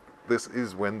 This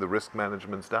is when the risk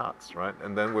management starts, right?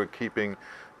 And then we're keeping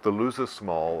the losers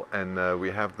small, and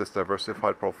we have this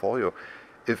diversified portfolio.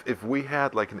 If we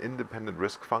had like an independent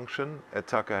risk function at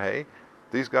Tucker,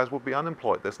 these guys would be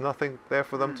unemployed. There's nothing there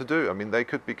for them to do. I mean, they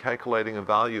could be calculating a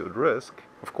value at risk,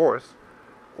 of course,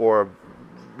 or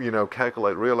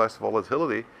calculate realized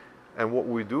volatility, and what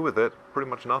we do with it, pretty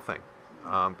much nothing,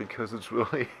 because it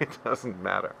doesn't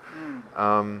matter.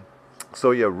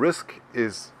 So yeah, risk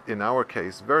is, in our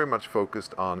case, very much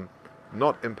focused on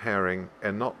not impairing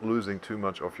and not losing too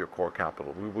much of your core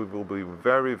capital. We will be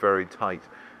very, very tight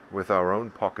with our own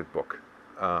pocketbook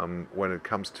when it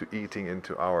comes to eating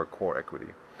into our core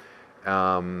equity.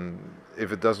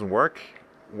 If it doesn't work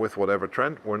with whatever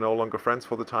trend, we're no longer friends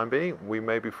for the time being. We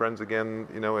may be friends again,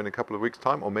 in a couple of weeks'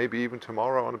 time, or maybe even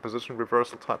tomorrow on a position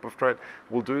reversal type of trade.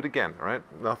 We'll do it again, right?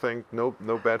 Nothing, no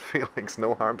bad feelings,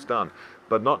 no harm's done.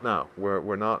 But not now.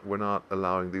 We're not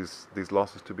allowing these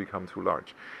losses to become too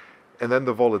large. And then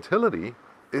the volatility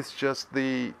is just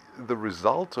the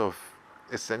result of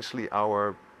essentially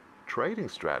our trading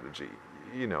strategy.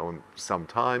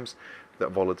 Sometimes that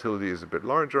volatility is a bit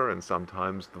larger, and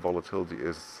sometimes the volatility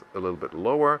is a little bit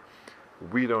lower.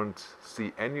 We don't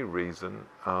see any reason,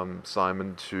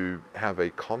 Simon, to have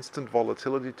a constant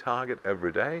volatility target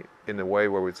every day in a way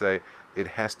where we'd say it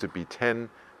has to be 10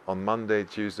 on Monday,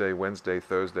 Tuesday, Wednesday,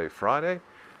 Thursday, Friday.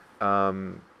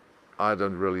 I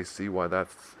don't really see why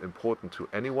that's important to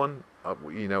anyone.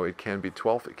 It can be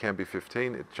 12, it can be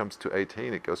 15, it jumps to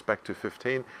 18, it goes back to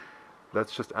 15.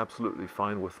 That's just absolutely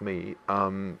fine with me.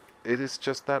 It is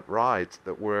just that ride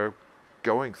that we're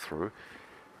going through.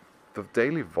 The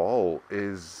daily vol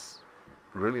is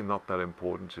really not that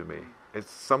important to me. It's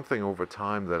something over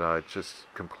time that I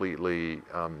just completely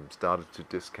started to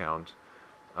discount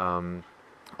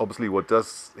Obviously, what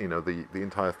does, the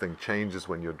entire thing changes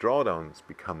when your drawdowns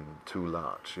become too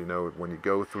large. When you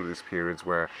go through these periods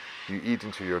where you eat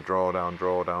into your drawdown.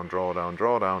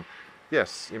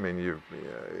 Yes,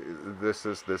 this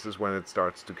is when it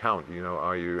starts to count.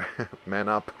 Are you man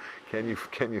up? Can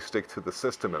you stick to the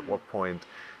system? At what point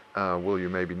will you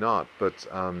maybe not? But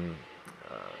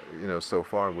so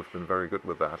far we've been very good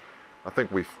with that. I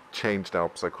think we've changed our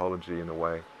psychology in a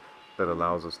way that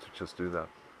allows us to just do that.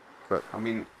 But I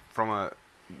mean,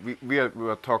 we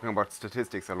are talking about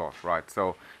statistics a lot, right?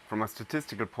 So from a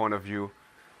statistical point of view,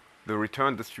 the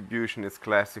return distribution is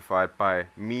classified by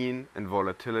mean and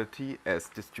volatility as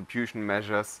distribution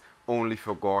measures only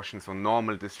for Gaussian, so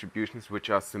normal distributions which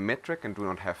are symmetric and do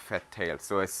not have fat tails.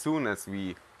 So as soon as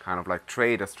we kind of like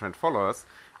trade as trend followers,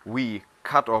 we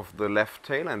cut off the left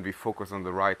tail and we focus on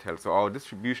the right tail. So our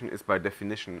distribution is by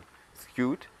definition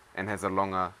skewed and has a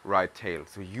longer right tail.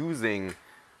 So using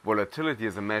volatility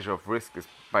as a measure of risk is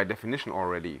by definition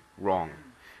already wrong.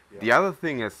 Yeah. The other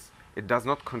thing is it does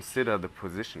not consider the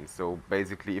position. So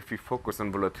basically if we focus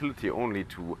on volatility only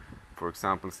to, for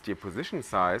example, steer position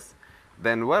size,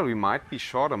 then well, we might be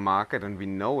short a market, and we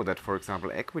know that, for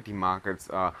example, equity markets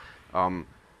are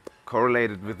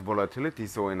correlated with volatility.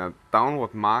 So in a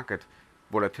downward market,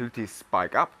 volatility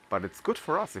spike up, but it's good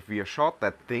for us. If we are short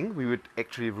that thing, we would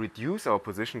actually reduce our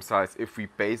position size if we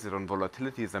base it on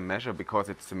volatility as a measure because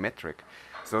it's symmetric.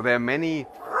 So there are many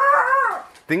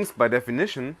things by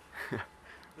definition. The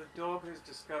dog has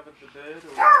discovered the bird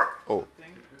or the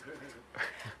thing?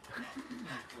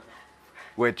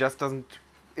 Where it just doesn't,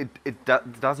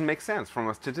 doesn't make sense. From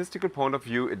a statistical point of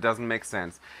view, it doesn't make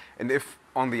sense. And if,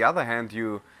 on the other hand,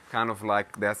 you kind of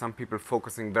like, there are some people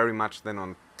focusing very much then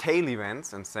on tail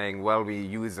events and saying, well, we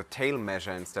use a tail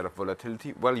measure instead of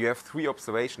volatility. Well, you have 3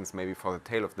 observations maybe for the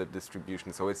tail of the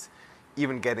distribution, so it's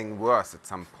even getting worse at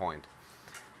some point.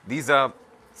 These are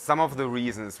some of the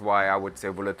reasons why I would say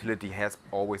volatility has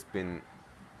always been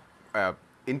an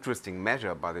interesting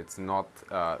measure, but it's not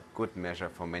a good measure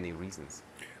for many reasons.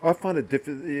 I find it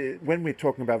difficult when we're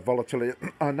talking about volatility.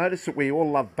 I notice that we all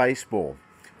love baseball.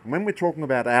 When we're talking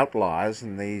about outliers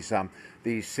and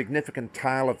these significant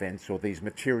tail events or these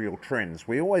material trends,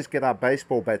 we always get our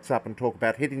baseball bats up and talk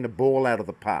about hitting the ball out of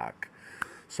the park.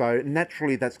 So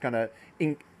naturally that's going to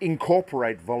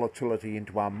incorporate volatility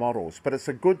into our models. But it's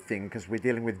a good thing because we're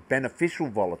dealing with beneficial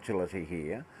volatility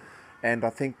here. And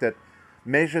I think that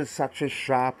measures such as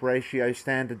Sharpe ratio,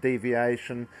 standard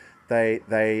deviation,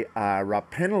 they are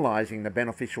penalising the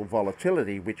beneficial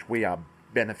volatility which we are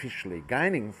beneficially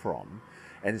gaining from.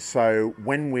 And so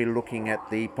when we're looking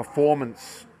at the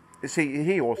performance, see,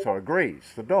 he also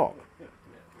agrees, the dog.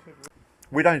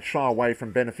 We don't shy away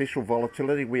from beneficial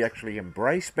volatility. We actually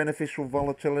embrace beneficial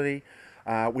volatility,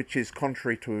 which is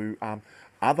contrary to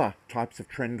other types of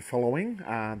trend following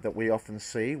that we often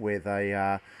see where they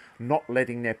are not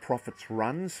letting their profits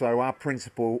run. So our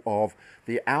principle of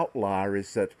the outlier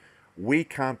is that we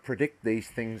can't predict these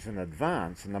things in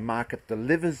advance, and the market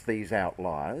delivers these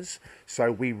outliers.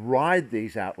 So we ride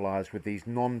these outliers with these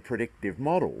non-predictive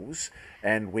models,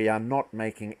 and we are not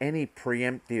making any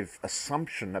preemptive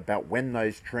assumption about when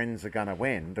those trends are going to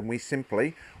end. And we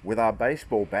simply, with our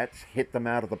baseball bats, hit them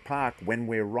out of the park when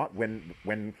we're right.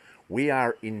 When we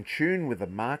are in tune with the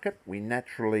market, we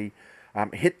naturally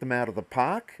hit them out of the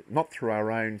park, not through our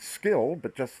own skill,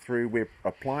 but just through we're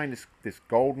applying this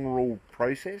golden rule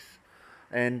process.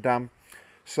 And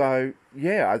so,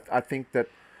 yeah, I think that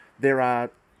there are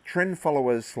trend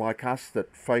followers like us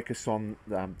that focus on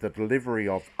the delivery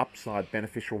of upside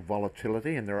beneficial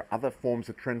volatility, and there are other forms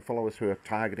of trend followers who are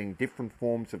targeting different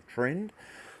forms of trend.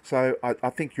 So I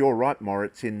think you're right,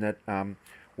 Moritz, in that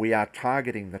we are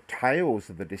targeting the tails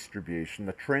of the distribution,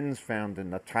 the trends found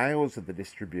in the tails of the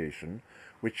distribution,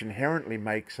 which inherently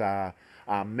makes our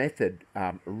method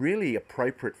really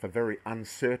appropriate for very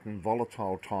uncertain,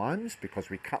 volatile times, because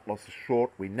we cut losses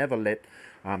short. We never let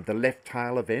the left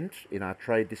tail event in our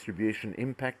trade distribution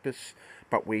impact us,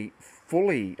 but we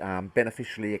fully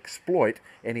beneficially exploit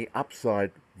any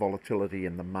upside volatility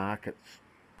in the markets.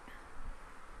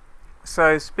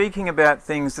 So speaking about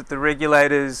things that the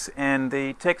regulators and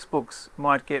the textbooks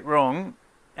might get wrong,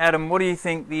 Adam, what do you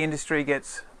think the industry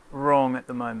gets wrong at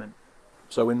the moment?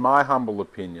 So in my humble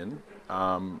opinion,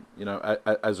 you know,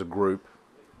 as a group,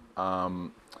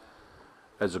 and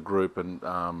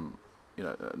you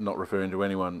know, not referring to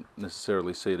anyone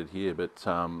necessarily seated here, but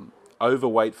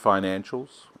overweight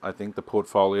financials. I think the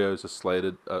portfolios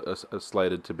are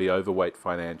slated to be overweight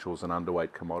financials and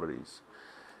underweight commodities,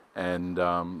 and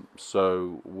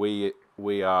so we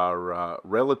we are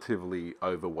relatively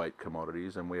overweight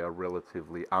commodities and we are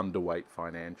relatively underweight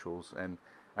financials, and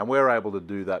we're able to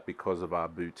do that because of our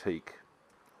boutique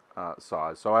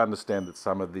size. So I understand that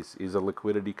some of this is a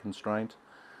liquidity constraint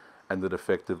and that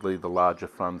effectively the larger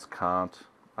funds can't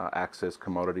access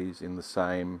commodities in the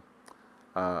same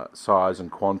size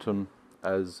and quantum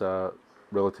as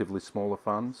relatively smaller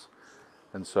funds.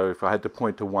 And so if I had to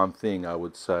point to one thing, I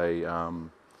would say,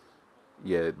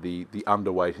 yeah, the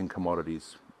underweight in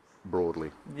commodities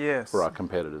broadly, Yes. for our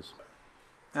competitors.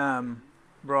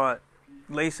 Right.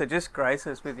 Lisa, just grace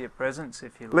us with your presence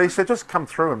if you like. Lisa, just come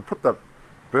through and put the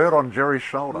bird on Jerry's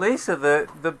shoulder. Lisa,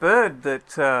 the bird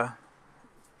that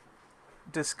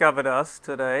discovered us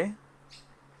today,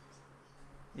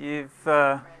 you've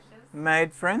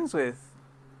made friends with.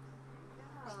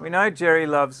 We know Jerry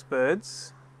loves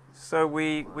birds, so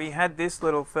we had this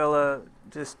little fella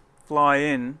just fly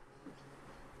in.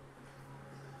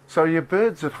 So your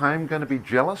birds at home going to be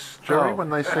jealous, Jerry, when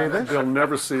they see this? They'll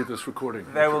never see this recording.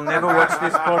 They will never watch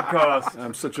this podcast.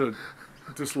 I'm such a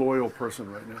disloyal person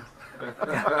right now.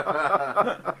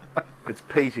 It's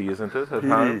Petey, isn't it, at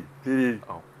home? Petey.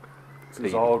 Oh, This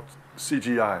is all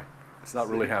CGI. It's not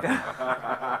really happening.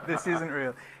 This isn't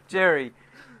real. Jerry,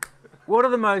 what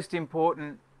are the most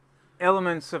important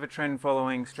elements of a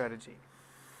trend-following strategy?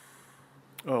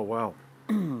 Oh, wow.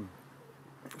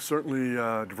 Certainly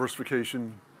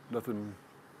diversification, nothing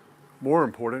more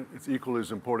important. It's equally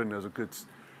as important as a good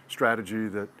strategy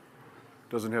that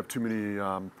doesn't have too many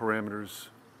parameters.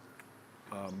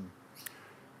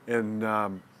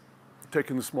 And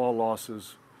taking the small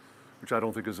losses, which I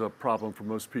don't think is a problem for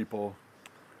most people.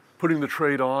 Putting the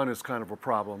trade on is kind of a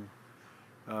problem.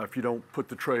 If you don't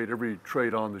put every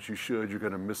trade on that you should, you're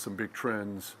going to miss some big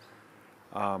trends.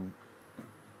 I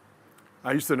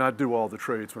used to not do all the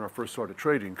trades when I first started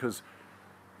trading because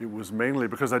it was mainly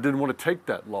because I didn't want to take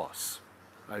that loss.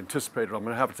 I anticipated I'm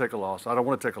going to have to take a loss. I don't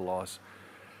want to take a loss.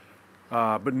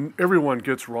 But everyone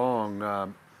gets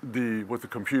wrong what the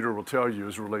computer will tell you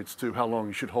as it relates to how long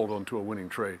you should hold on to a winning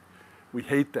trade. We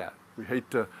hate that. We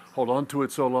hate to hold on to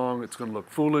it so long. It's going to look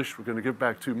foolish. We're going to give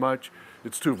back too much.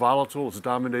 It's too volatile. It's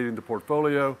dominating the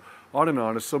portfolio. On and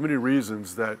on. There's so many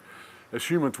reasons that as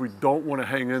humans we don't want to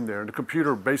hang in there. And the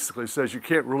computer basically says you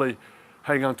can't really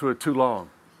hang on to it too long.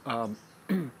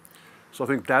 So I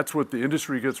think that's what the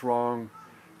industry gets wrong.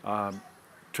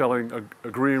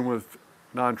 Agreeing with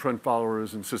non-trend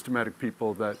followers and systematic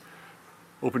people that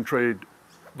open trade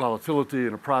volatility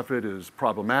and a profit is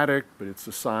problematic, but it's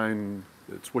a sign,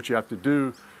 it's what you have to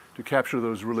do to capture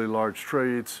those really large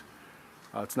trades.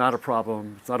 It's not a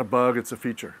problem, it's not a bug, it's a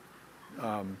feature.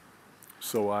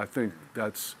 So I think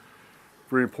that's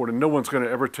very important. No one's going to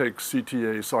ever take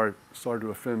CTA, sorry to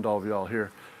offend all of y'all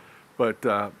here, but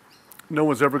no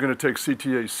one's ever going to take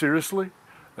CTA seriously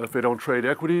if they don't trade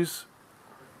equities.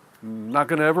 Not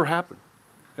going to ever happen.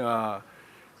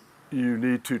 You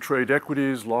need to trade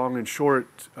equities, long and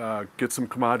short, get some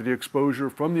commodity exposure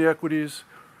from the equities,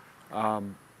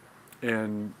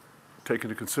 and take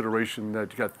into consideration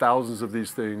that you got thousands of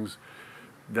these things,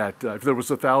 that if there was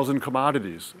 1,000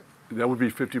 commodities, that would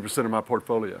be 50% of my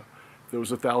portfolio. If there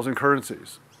was 1,000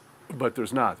 currencies, but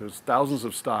there's not. There's thousands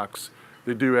of stocks.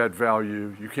 They do add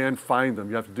value. You can find them.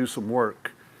 You have to do some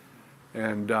work.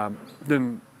 And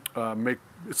then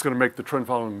it's going to make the trend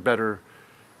following better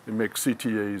and make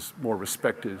CTAs more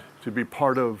respected, to be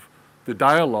part of the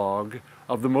dialogue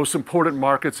of the most important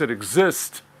markets that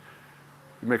exist.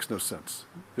 It makes no sense.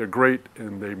 They're great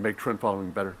and they make trend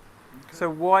following better. So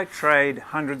why trade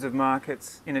hundreds of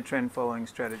markets in a trend following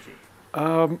strategy?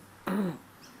 The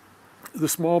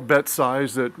small bet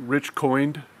size that Rich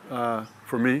coined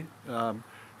for me,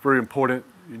 very important.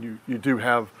 And you do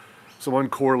have some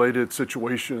uncorrelated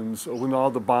situations. When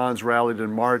all the bonds rallied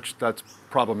in March, that's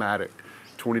problematic.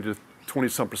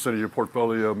 20-some% of your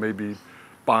portfolio may be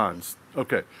bonds.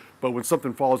 Okay, but when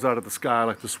something falls out of the sky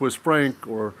like the Swiss franc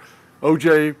or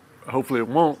OJ, hopefully it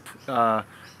won't,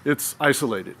 it's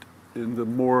isolated. The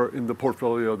more in the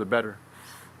portfolio, the better.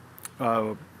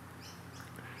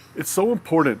 It's so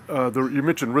important. You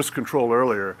mentioned risk control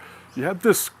earlier. You have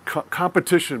this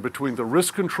competition between the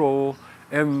risk control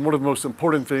and one of the most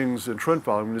important things in trend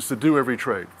following is to do every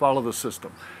trade, follow the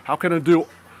system. How can I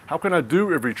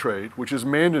do every trade, which is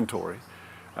mandatory,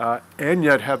 and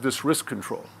yet have this risk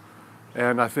control?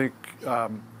 And I think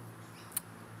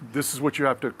this is what you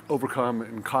have to overcome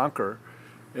and conquer.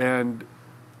 And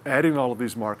adding all of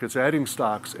these markets, adding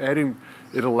stocks,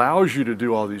 it allows you to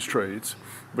do all these trades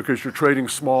because you're trading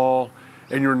small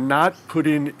and you're not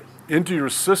putting into your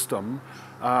system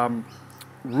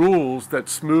rules that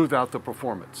smooth out the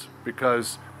performance.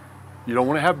 Because You don't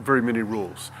want to have very many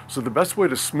rules. So the best way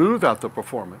to smooth out the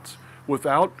performance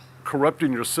without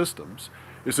corrupting your systems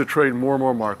is to trade more and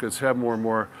more markets, have more and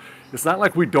more. It's not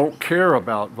like we don't care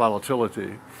about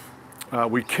volatility.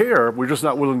 We care, we're just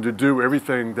not willing to do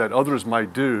everything that others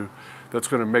might do that's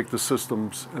going to make the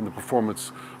systems and the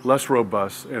performance less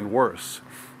robust and worse.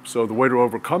 So the way to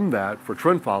overcome that for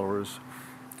trend followers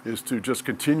is to just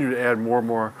continue to add more and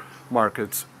more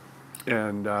markets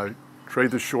and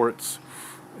trade the shorts.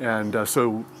 And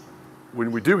so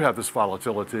when we do have this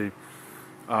volatility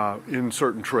in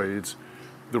certain trades,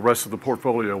 the rest of the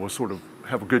portfolio will sort of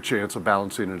have a good chance of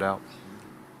balancing it out.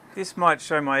 This might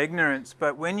show my ignorance,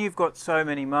 but when you've got so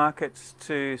many markets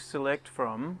to select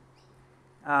from,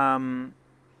 and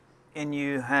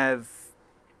you're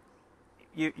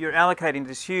allocating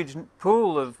this huge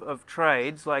pool of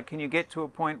trades, like can you get to a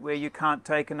point where you can't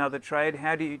take another trade?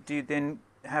 How do you then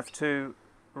have to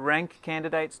rank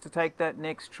candidates to take that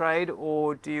next trade,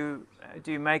 or do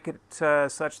you make it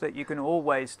such that you can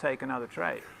always take another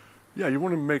trade? Yeah, you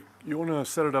want to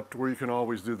set it up to where you can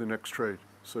always do the next trade.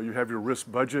 So you have your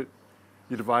risk budget,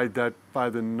 you divide that by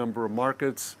the number of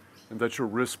markets, and that's your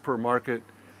risk per market.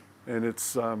 And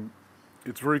it's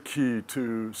very key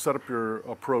to set up your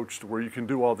approach to where you can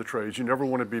do all the trades. You never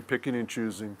want to be picking and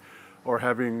choosing or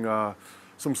having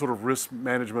some sort of risk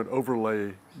management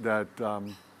overlay that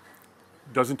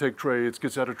doesn't take trades,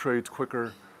 gets out of trades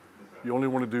quicker. You only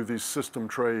want to do these system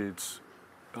trades.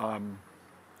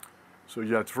 So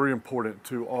yeah, it's very important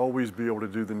to always be able to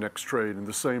do the next trade in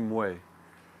the same way.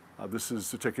 This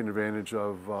is taking advantage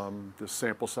of the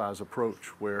sample size approach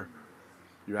where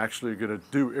you're actually going to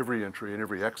do every entry and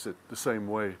every exit the same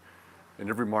way in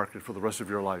every market for the rest of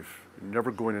your life. You're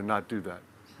never going to not do that.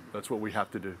 That's what we have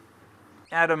to do.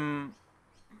 Adam,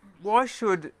 why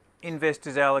should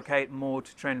investors allocate more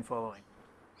to trend following?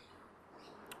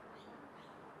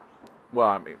 Well,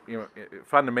 I mean,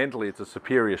 fundamentally, it's a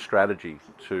superior strategy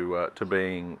to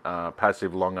being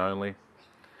passive long only,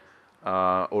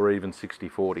 or even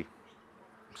 60-40.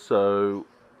 So,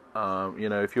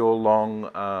 if you're long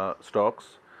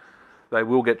stocks, they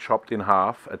will get chopped in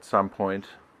half at some point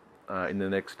in the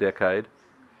next decade,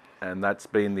 and that's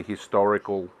been the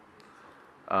historical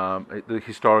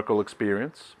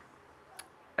experience.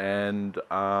 And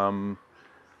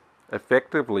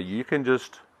effectively, you can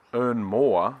just earn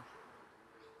more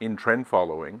in trend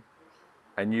following,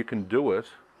 and you can do it,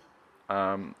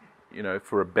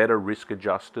 for a better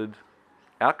risk-adjusted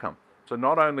outcome. So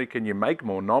not only can you make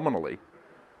more nominally,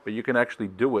 but you can actually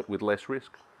do it with less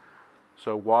risk.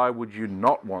 So why would you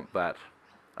not want that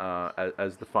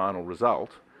as the final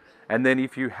result? And then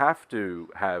if you have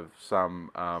to have some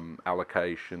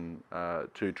allocation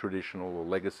to traditional or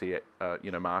legacy,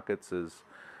 markets,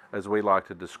 as we like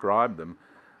to describe them,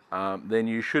 then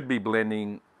you should be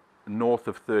blending north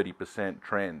of 30%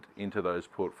 trend into those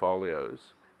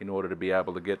portfolios in order to be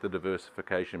able to get the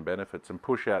diversification benefits and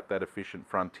push out that efficient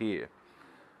frontier.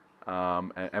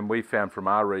 And we found from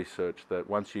our research that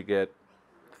once you get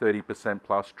 30%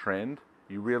 plus trend,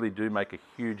 you really do make a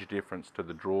huge difference to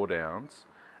the drawdowns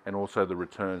and also the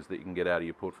returns that you can get out of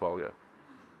your portfolio.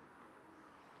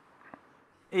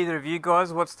 Either of you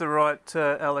guys, what's the right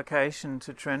allocation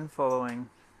to trend following?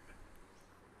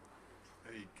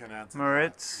 You can answer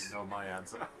Moritz? that. You know my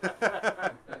answer.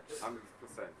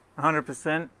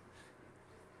 100%.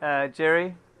 100%.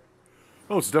 Jerry?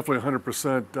 Oh, it's definitely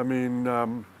 100%. I mean,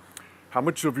 how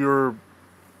much of your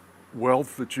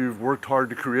wealth that you've worked hard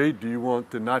to create do you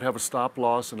want to not have a stop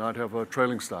loss and not have a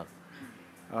trailing stop?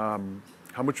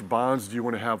 How much bonds do you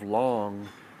want to have long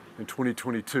in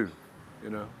 2022?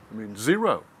 I mean,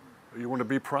 zero. You want to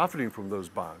be profiting from those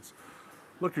bonds.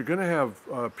 Look, you're going to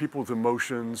have people with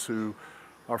emotions who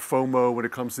are FOMO when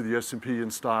it comes to the S&P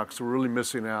and stocks. They're really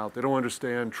missing out. They don't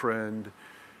understand trend.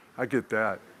 I get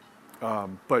that.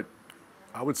 But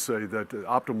I would say that the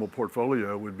optimal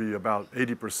portfolio would be about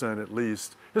 80% at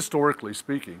least, historically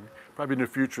speaking. Probably in the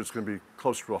future it's going to be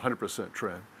closer to 100%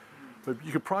 trend. But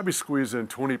you could probably squeeze in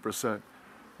 20%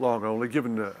 long only,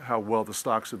 given how well the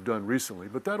stocks have done recently.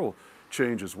 But that'll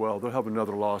change as well. They'll have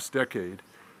another lost decade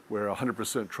where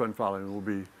 100% trend following will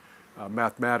be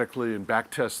mathematically, and back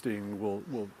testing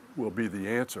will be the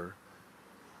answer.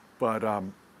 But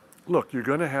look, you're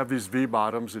going to have these V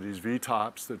bottoms and these V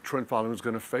tops that trend following is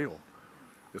going to fail.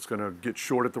 It's going to get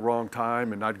short at the wrong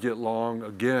time and not get long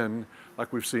again,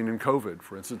 like we've seen in COVID,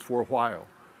 for instance, for a while.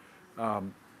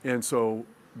 And so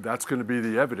that's going to be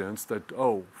the evidence that,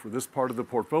 for this part of the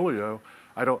portfolio,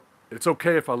 it's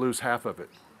okay if I lose half of it.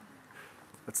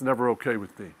 That's never okay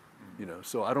with me,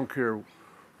 So I don't care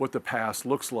what the past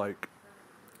looks like.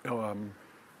 I'm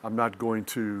not going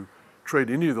to trade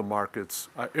any of the markets.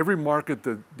 Every market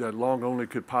that long only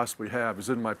could possibly have is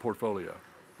in my portfolio,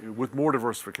 with more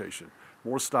diversification,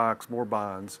 more stocks, more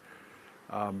bonds.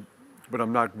 But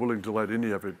I'm not willing to let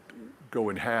any of it go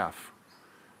in half.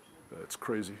 It's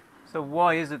crazy. So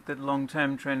why is it that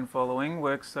long-term trend following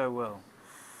works so well?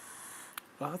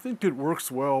 I think it works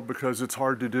well because it's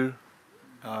hard to do.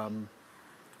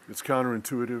 It's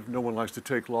counterintuitive. No one likes to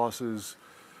take losses.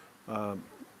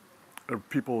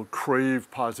 People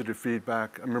crave positive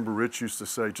feedback. I remember Rich used to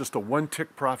say, just a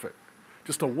one-tick profit.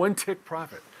 Just a one-tick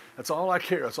profit. That's all I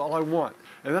care. That's all I want.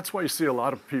 And that's why you see a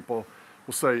lot of people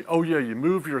will say, oh yeah, you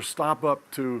move your stop up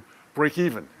to break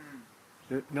even.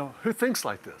 No, who thinks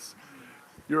like this?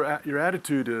 Your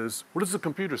attitude is, what does the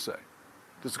computer say?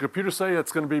 Does the computer say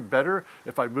it's going to be better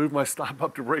if I move my stop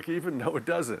up to break even? No, it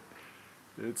doesn't.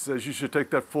 It says you should take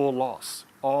that full loss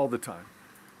all the time.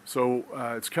 So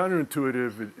it's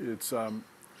counterintuitive. It's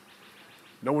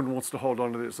no one wants to hold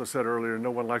on to this. As I said earlier,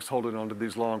 no one likes holding on to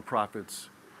these long profits.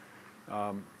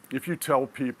 If you tell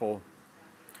people,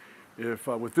 if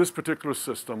with this particular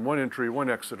system, one entry, one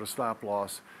exit, a stop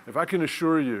loss, if I can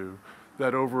assure you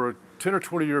that over a 10 or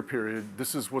 20 year period,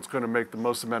 this is what's going to make the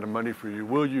most amount of money for you,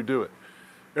 will you do it?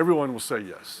 Everyone will say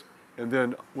yes. And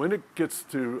then when it gets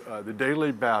to the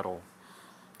daily battle,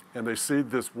 and they see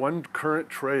this one current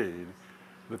trade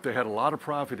that they had a lot of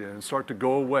profit in and start to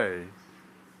go away,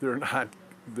 they're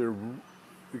going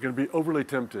to be overly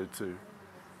tempted to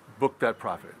book that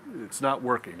profit. It's not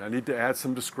working. I need to add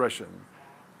some discretion.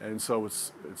 And so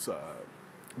it's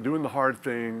doing the hard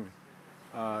thing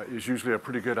is usually a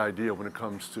pretty good idea when it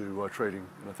comes to trading.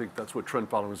 And I think that's what trend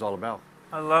following is all about.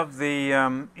 I love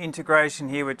the integration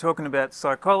here. We're talking about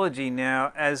psychology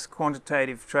now as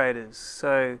quantitative traders.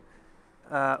 So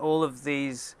all of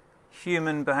these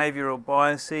human behavioral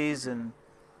biases and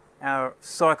our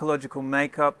psychological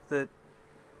makeup that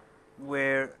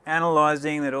we're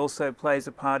analysing that also plays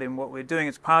a part in what we're doing.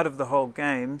 It's part of the whole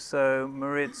game. So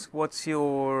Moritz, what's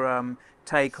your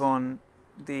take on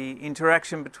the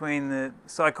interaction between the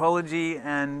psychology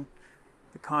and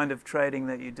the kind of trading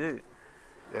that you do?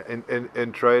 Yeah,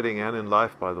 in trading and in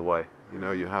life, by the way, you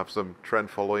know, you have some trend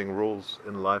following rules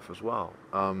in life as well.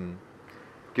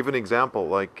 Give an example,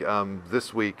 like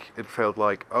this week it felt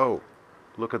like, oh,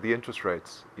 look at the interest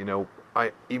rates. You know,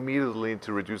 I immediately need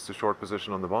to reduce the short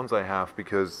position on the bonds I have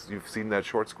because you've seen that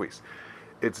short squeeze.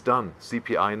 It's done.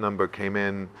 CPI number came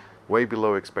in way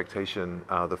below expectation.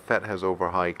 The Fed has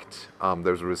overhiked.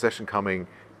 There's a recession coming.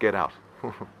 Get out.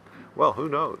 Well, who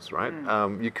knows, right?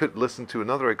 You could listen to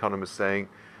another economist saying,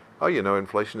 oh, you know,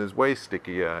 inflation is way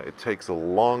stickier. It takes a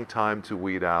long time to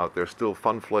weed out. There's still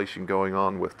funflation going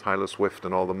on with Taylor Swift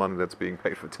and all the money that's being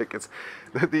paid for tickets.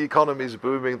 The economy is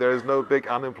booming. There is no big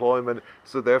unemployment.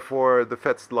 So therefore, the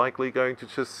Fed's likely going to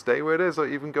just stay where it is or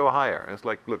even go higher. It's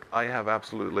like, look, I have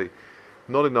absolutely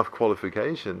not enough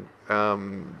qualification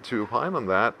to opine on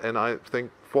that. And I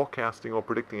think forecasting or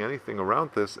predicting anything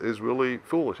around this is really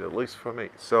foolish, at least for me.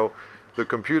 So the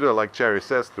computer, like Jerry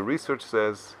says, the research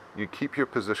says, you keep your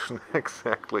position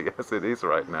exactly as it is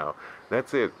right now.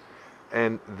 That's it.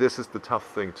 And this is the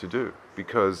tough thing to do,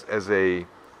 because as a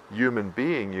human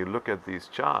being, you look at these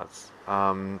charts,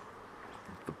 the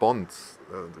bonds,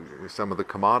 some of the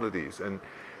commodities, and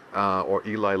or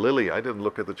Eli Lilly. I didn't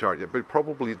look at the chart yet, but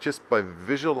probably just by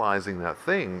visualizing that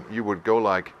thing, you would go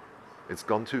like, it's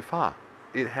gone too far.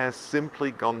 It has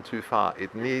simply gone too far.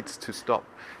 It needs to stop.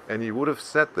 And you would have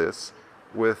said this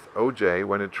with OJ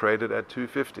when it traded at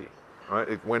 250, right?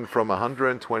 It went from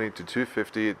 120 to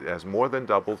 250. It has more than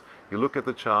doubled. You look at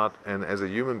the chart, and as a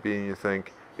human being, you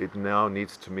think it now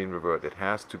needs to mean revert. It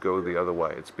has to go the other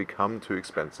way. It's become too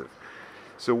expensive.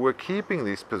 So we're keeping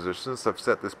these positions, I've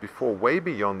said this before, way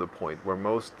beyond the point where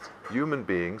most human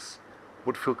beings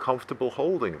would feel comfortable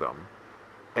holding them.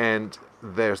 And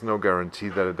there's no guarantee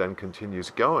that it then continues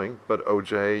going, but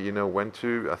OJ, you know, went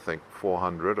to, I think,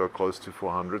 400 or close to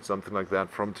 400, something like that,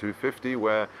 from 250,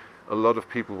 where a lot of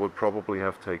people would probably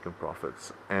have taken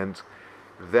profits. And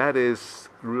that is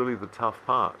really the tough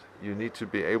part. You need to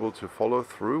be able to follow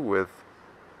through with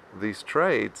these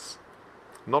trades,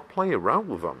 not play around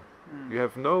with them. You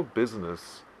have no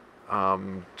business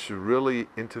to really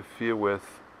interfere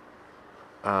with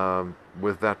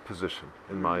that position,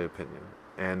 in my opinion.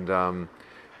 And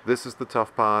this is the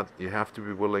tough part. You have to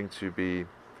be willing to be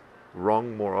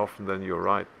wrong more often than you're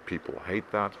right. People hate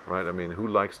that, right? I mean, who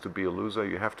likes to be a loser?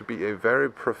 You have to be a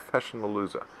very professional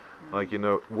loser. Like, you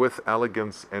know, with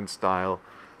elegance and style,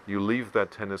 you leave that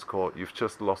tennis court, you've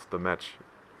just lost the match.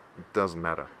 It doesn't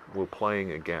matter. We're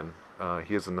playing again.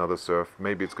 Here's another serve.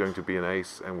 Maybe it's going to be an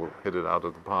ace and we'll hit it out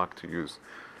of the park, to use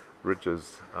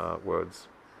Rich's words.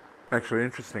 Actually,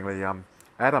 interestingly,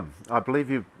 Adam, I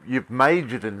believe you've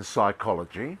majored in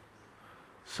psychology.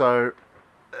 So,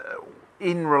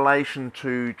 in relation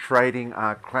to trading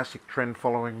our classic trend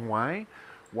following way,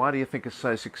 why do you think it's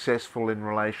so successful in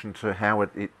relation to how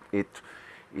it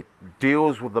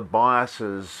deals with the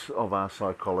biases of our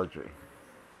psychology?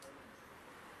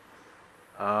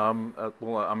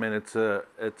 Well, I mean, it's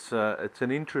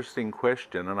an interesting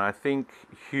question, and I think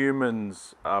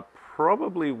humans are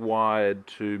probably wired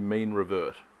to mean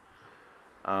revert.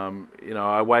 You know,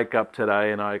 I wake up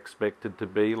today and I expect it to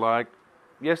be like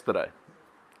yesterday,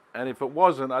 and if it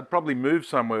wasn't, I'd probably move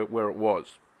somewhere where it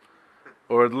was,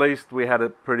 or at least we had a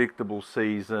predictable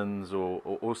seasons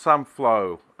or some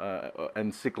flow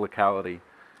and cyclicality,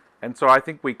 and so I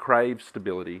think we crave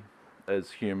stability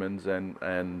as humans, and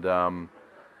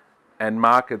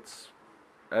markets,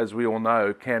 as we all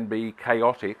know, can be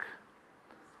chaotic,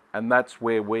 and that's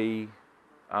where we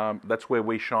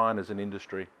shine as an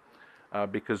industry,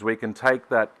 because we can take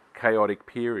that chaotic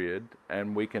period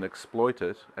and we can exploit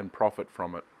it and profit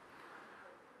from it,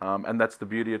 and that's the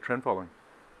beauty of trend following.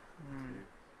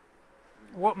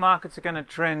 What markets are going to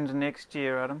trend next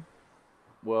year, Adam?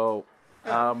 Well,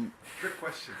 Trick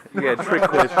question. yeah,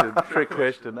 trick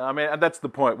question. I mean, and that's the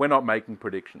point. We're not making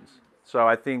predictions. So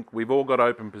I think we've all got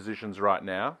open positions right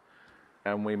now,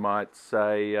 and we might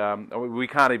say, we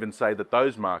can't even say that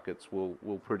those markets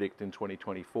will predict in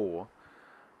 2024,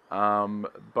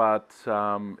 but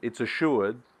it's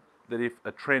assured that if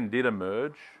a trend did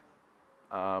emerge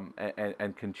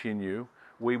and continue,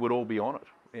 we would all be on it.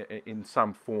 In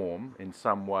some form, in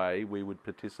some way, we would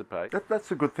participate.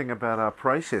 That's a good thing about our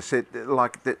process.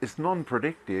 It's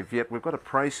non-predictive, yet we've got a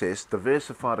process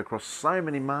diversified across so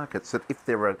many markets that if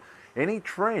there are any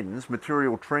trends,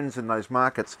 material trends in those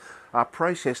markets, our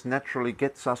process naturally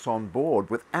gets us on board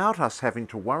without us having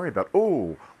to worry about,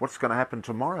 oh, what's going to happen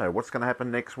tomorrow? What's going to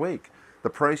happen next week? The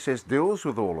process deals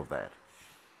with all of that.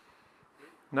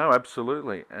 No,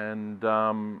 absolutely.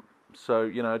 And so,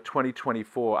 you know,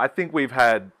 2024, I think we've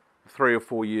had 3 or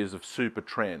 4 years of super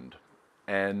trend.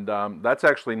 And that's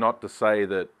actually not to say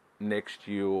that next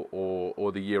year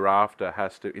or the year after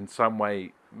has to in some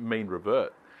way mean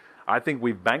revert. I think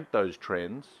we've banked those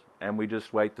trends, and we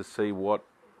just wait to see what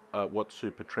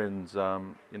super trends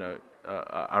you know,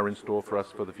 are in store for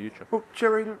us for the future. Well,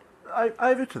 Jerry,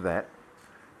 over to that.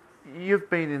 You've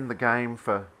been in the game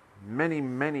for many,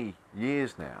 many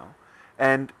years now,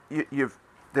 and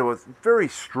there was very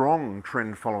strong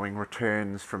trend following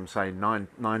returns from, say,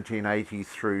 1980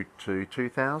 through to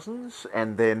 2000s,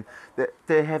 and then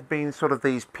there have been sort of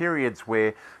these periods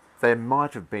where there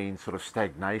might have been sort of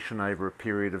stagnation over a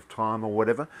period of time or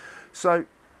whatever. So,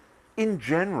 in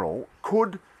general,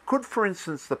 could for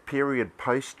instance the period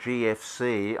post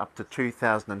GFC up to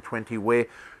 2020, where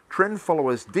trend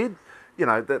followers did,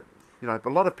 a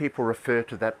lot of people refer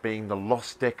to that being the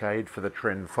lost decade for the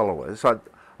trend followers.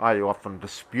 I often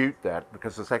dispute that,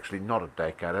 because it's actually not a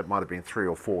decade. It might have been 3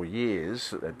 or 4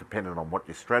 years, depending on what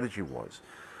your strategy was.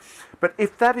 But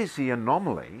if that is the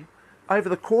anomaly, over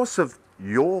the course of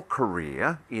your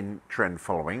career in trend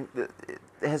following,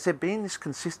 has there been this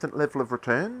consistent level of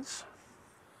returns?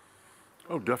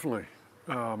 Oh, definitely.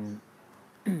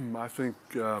 I think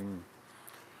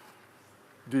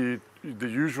the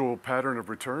usual pattern of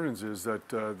returns is that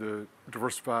the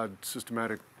diversified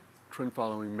systematic trend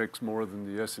following makes more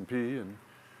than the S&P and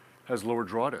has lower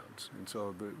drawdowns. And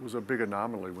so it was a big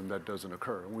anomaly when that doesn't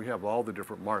occur. And we have all the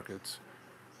different markets,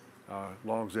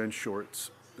 longs and shorts,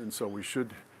 and so we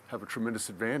should have a tremendous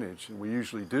advantage, and we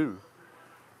usually do.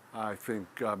 I think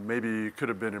maybe it could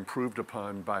have been improved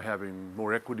upon by having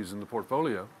more equities in the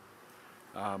portfolio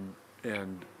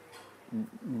and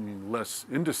less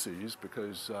indices,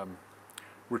 because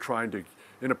we're trying to,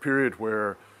 in a period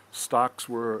where stocks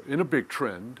were in a big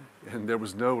trend and there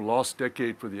was no lost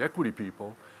decade for the equity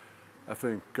people, I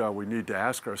think we need to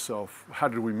ask ourselves, how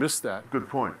did we miss that? Good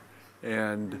point.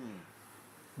 And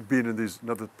being in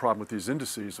another problem with these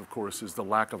indices, of course, is the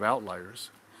lack of outliers,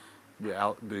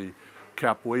 the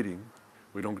cap weighting.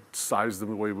 We don't size them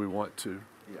the way we want to.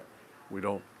 Yeah. We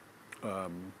don't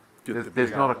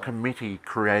There's not a committee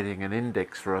creating an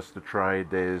index for us to trade.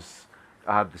 There's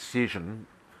our decision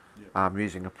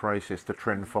using a process to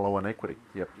trend follow an equity.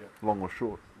 Yep, long or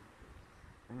short.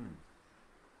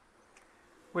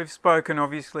 We've spoken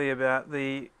obviously about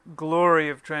the glory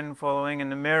of trend following and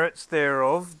the merits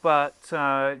thereof, but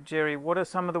Jerry, what are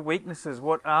some of the weaknesses?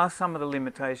 What are some of the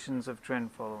limitations of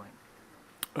trend following?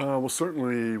 Well,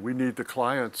 certainly we need the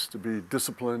clients to be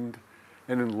disciplined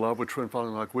and in love with trend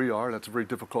following like we are. That's very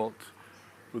difficult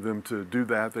for them to do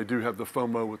that. They do have the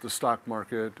FOMO with the stock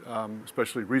market,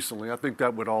 especially recently. I think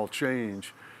that would all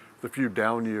change. The few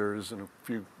down years and a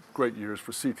few great years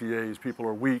for CTAs, people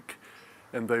are weak,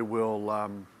 and they will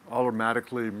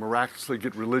automatically, miraculously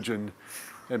get religion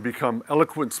and become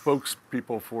eloquent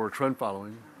spokespeople for trend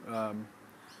following.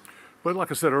 But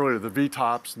like I said earlier, the V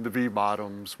tops and the V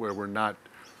bottoms, where we're not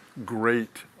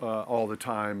great all the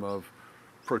time of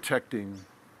protecting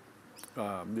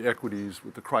the equities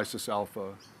with the crisis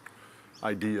alpha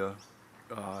idea,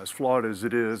 as flawed as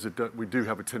it is, we do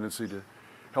have a tendency to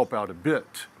help out a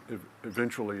bit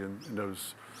eventually in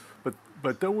those.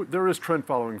 But there is trend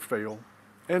following fail,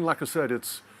 and like I said,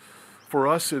 for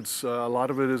us, a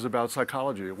lot of it is about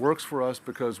psychology. It works for us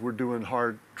because we're doing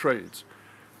hard trades.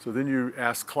 So then you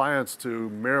ask clients to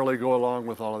merrily go along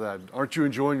with all of that. Aren't you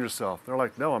enjoying yourself? They're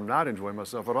like, no, I'm not enjoying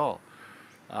myself at all.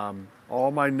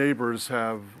 All my neighbors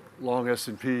have long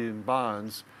S&P and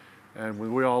bonds, and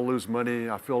when we all lose money,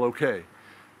 I feel okay.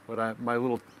 But my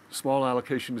little small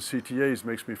allocation to CTAs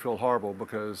makes me feel horrible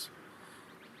because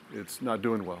it's not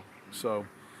doing well. So,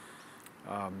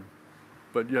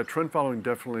 but yeah, trend following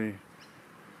definitely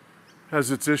has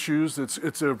its issues.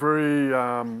 It's a very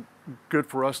good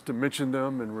for us to mention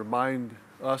them and remind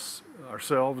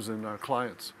ourselves and our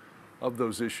clients of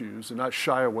those issues and not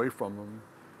shy away from them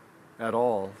at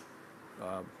all,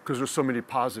 because there's so many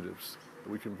positives that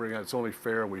we can bring out. It's only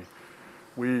fair we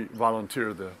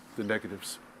volunteer the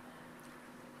negatives.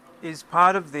 Is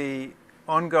part of the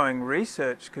ongoing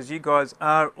research, because you guys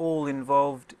are all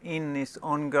involved in this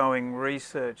ongoing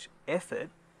research effort,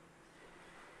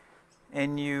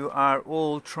 and you are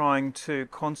all trying to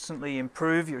constantly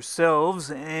improve yourselves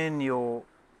and your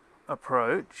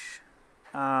approach,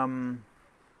 are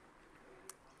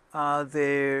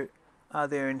there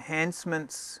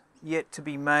enhancements yet to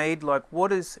be made? Like,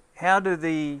 how do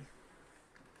the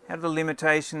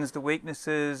limitations, the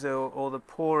weaknesses, or the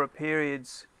poorer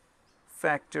periods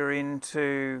factor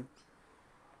into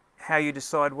how you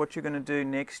decide what you're going to do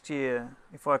next year?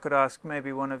 If I could ask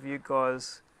maybe one of you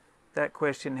guys that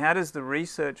question, how does the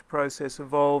research process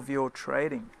evolve your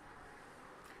trading?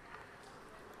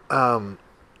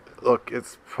 Look,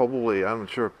 it's probably, I'm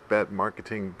sure, bad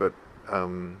marketing, but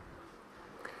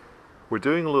we're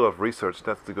doing a lot of research.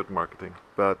 That's the good marketing,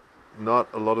 but not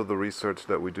a lot of the research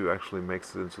that we do actually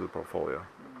makes it into the portfolio.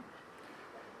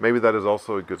 Maybe that is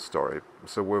also a good story.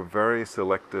 So we're very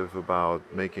selective about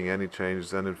making any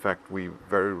changes, and in fact, we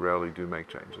very rarely do make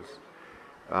changes.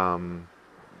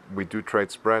 We do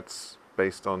trade spreads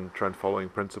based on trend following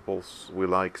principles. We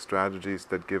like strategies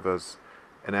that give us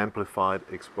an amplified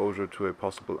exposure to a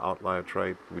possible outlier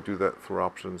trade. We do that through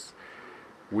options.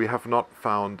 We have not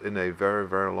found in a very,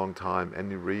 very long time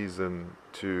any reason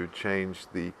to change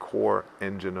the core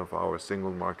engine of our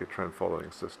single market trend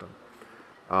following system.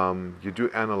 You do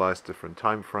analyze different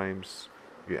time frames.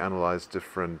 You analyze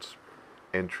different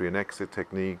entry and exit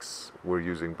techniques. We're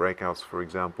using breakouts, for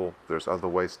example. There's other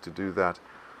ways to do that.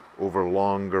 Over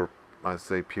longer, I'd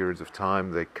say, periods of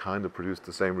time, they kind of produce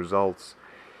the same results.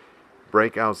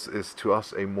 Breakouts is to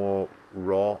us a more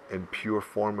raw and pure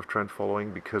form of trend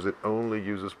following because it only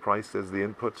uses price as the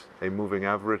input. A moving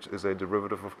average is a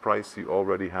derivative of price. You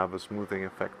already have a smoothing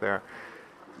effect there.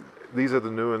 These are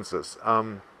the nuances.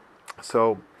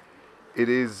 So it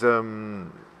is,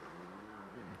 the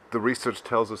research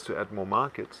tells us to add more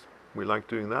markets. We like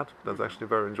doing that. That's actually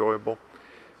very enjoyable.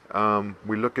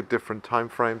 We look at different time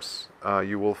frames.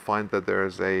 You will find that there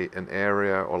is an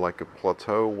area or like a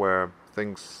plateau where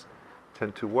things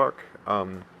tend to work.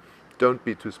 Don't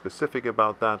be too specific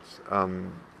about that.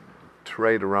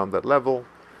 Trade around that level.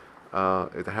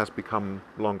 It has become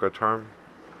longer term.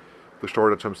 The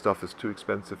shorter term stuff is too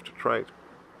expensive to trade.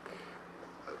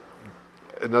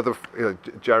 Another,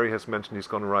 Jerry has mentioned he's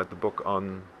going to write the book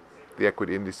on the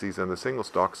equity indices and the single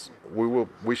stocks.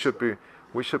 We should be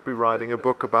writing a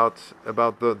book about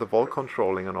the vol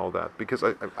controlling and all that, because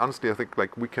I honestly, I think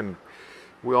like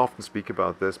we often speak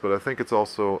about this, but I think it's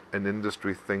also an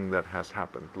industry thing that has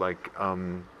happened. Like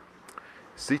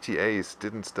CTAs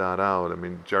didn't start out, I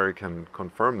mean, Jerry can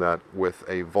confirm that, with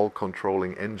a vol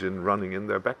controlling engine running in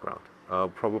their background.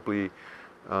 Probably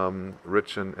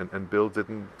Rich and Bill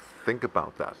didn't think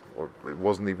about that, or it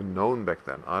wasn't even known back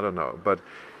then. I don't know, but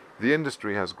the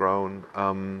industry has grown.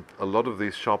 A lot of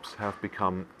these shops have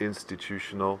become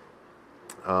institutional.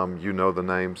 You know the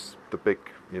names, the big,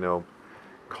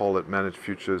 call it managed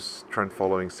futures, trend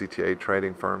following CTA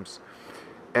trading firms.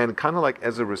 And kind of like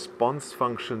as a response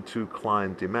function to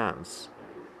client demands,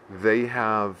 they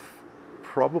have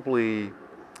probably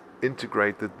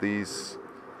integrated these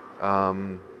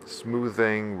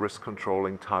smoothing, risk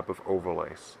controlling type of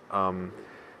overlays.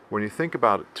 When you think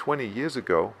about it, 20 years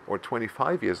ago or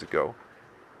 25 years ago,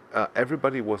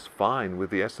 everybody was fine with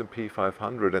the S&P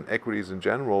 500 and equities in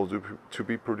general to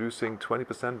be producing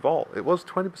 20% vol. It was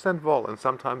 20% vol and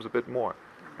sometimes a bit more,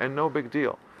 and no big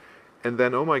deal. And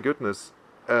then, oh my goodness,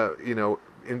 you know,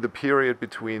 in the period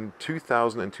between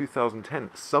 2000 and 2010,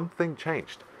 something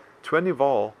changed. 20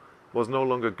 vol was no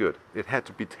longer good. It had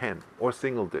to be 10 or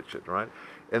single digit, right?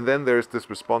 And then there's this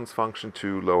response function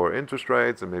to lower interest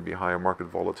rates and maybe higher market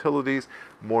volatilities.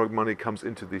 More money comes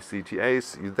into the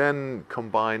CTAs. You then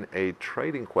combine a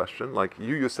trading question, like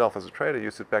you yourself as a trader,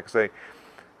 you sit back and say,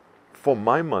 for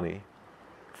my money,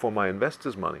 for my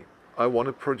investors' money, I want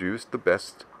to produce the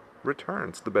best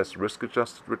returns, the best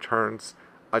risk-adjusted returns.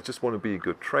 I just want to be a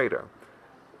good trader.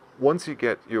 Once you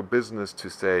get your business to,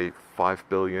 say, 5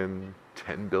 billion,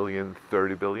 10 billion,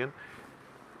 30 billion,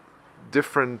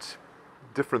 different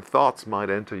thoughts might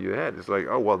enter your head. It's like,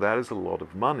 oh, well, that is a lot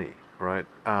of money, right?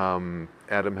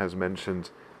 Adam has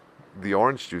mentioned the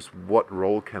orange juice. What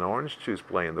role can orange juice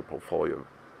play in the portfolio?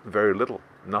 Very little,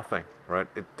 nothing, right?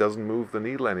 It doesn't move the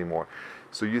needle anymore.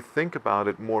 So you think about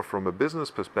it more from a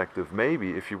business perspective.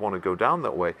 Maybe if you want to go down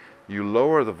that way, you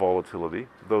lower the volatility.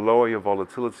 The lower your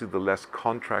volatility, the less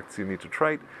contracts you need to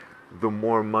trade, the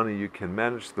more money you can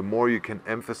manage, the more you can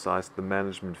emphasize the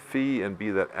management fee and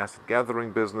be that asset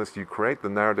gathering business. You create the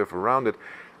narrative around it,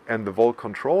 and the vol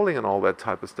controlling and all that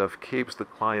type of stuff keeps the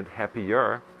client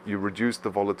happier. You reduce the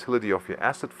volatility of your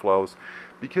asset flows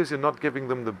because you're not giving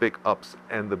them the big ups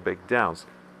and the big downs.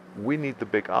 We need the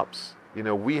big ups. You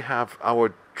know, we have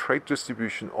our trade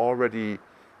distribution already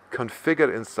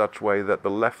configured in such a way that the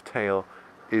left tail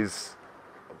is,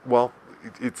 well,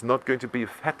 it's not going to be a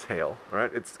fat tail, right?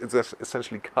 It's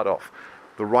essentially cut off.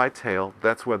 The right tail,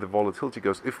 that's where the volatility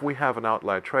goes. If we have an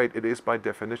outlier trade, it is by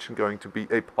definition going to be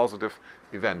a positive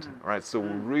event, right? So we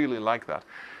really like that.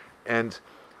 And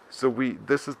so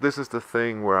this is the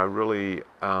thing where I really,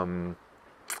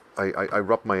 I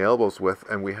rub my elbows with,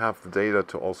 and we have the data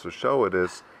to also show it,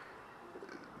 is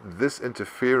this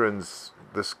interference,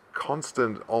 this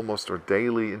constant almost or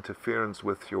daily interference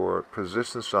with your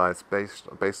position size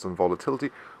based on volatility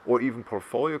or even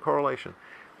portfolio correlation,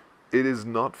 it is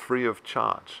not free of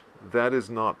charge. That is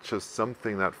not just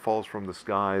something that falls from the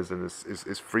skies and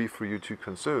is free for you to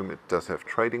consume. It does have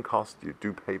trading costs, you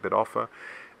do pay bid offer,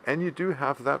 and you do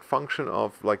have that function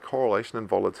of like correlation and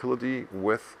volatility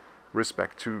with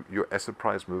respect to your asset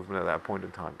price movement at that point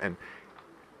in time. And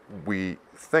we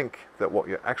think that what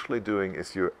you're actually doing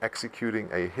is you're executing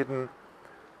a hidden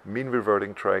mean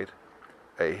reverting trade,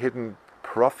 a hidden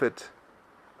profit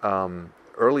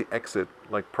early exit,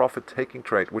 like profit taking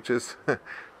trade, which is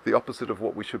the opposite of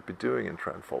what we should be doing in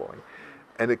trend following.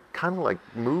 And it kind of like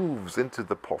moves into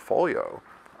the portfolio.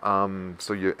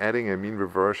 So you're adding a mean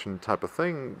reversion type of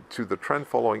thing to the trend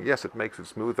following. Yes, it makes it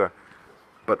smoother,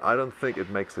 but I don't think it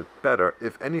makes it better.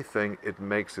 If anything, it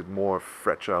makes it more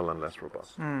fragile and less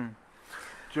robust.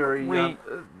 Jerry,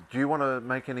 do you want to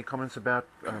make any comments about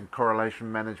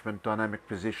correlation management, dynamic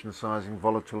position sizing,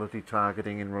 volatility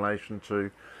targeting in relation to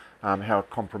how it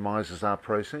compromises our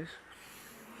process?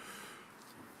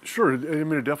 Sure. I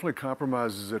mean, it definitely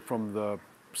compromises it from the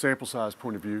sample size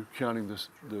point of view, counting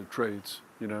the trades.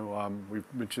 You know,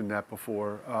 we've mentioned that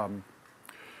before.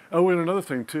 Oh, and another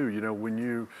thing too, you know, when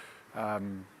you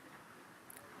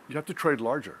have to trade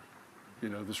larger. You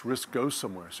know, this risk goes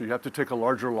somewhere, so you have to take a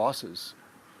larger losses.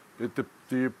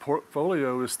 The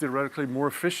portfolio is theoretically more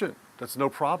efficient. That's no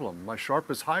problem. My Sharpe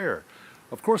is higher.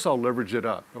 Of course I'll leverage it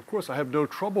up. Of course I have no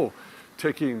trouble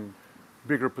taking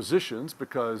bigger positions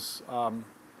because I'm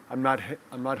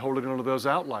not holding on to those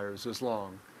outliers as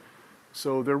long.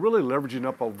 So they're really leveraging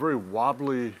up a very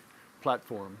wobbly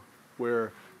platform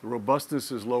where the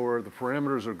robustness is lower, the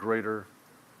parameters are greater.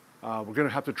 We're going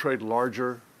to have to trade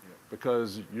larger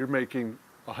because you're making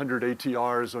 100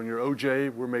 ATRs on your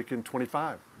OJ, we're making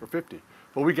 25 or 50.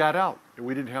 But we got out and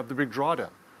we didn't have the big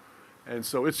drawdown. And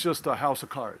so it's just a house of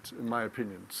cards, in my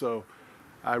opinion. So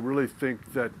I really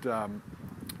think that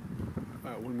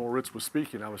when Moritz was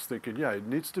speaking, I was thinking, yeah, it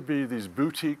needs to be these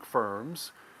boutique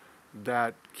firms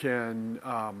that can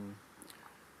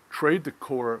trade the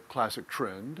core classic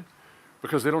trend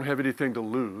because they don't have anything to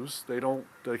lose. They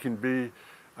can be,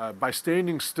 by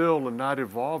standing still and not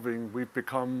evolving, we've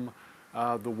become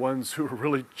the ones who are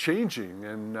really changing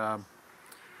and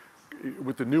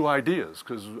with the new ideas,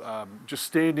 because just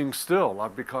standing still,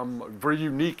 I've become very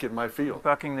unique in my field.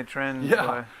 Bucking the trend.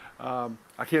 Yeah.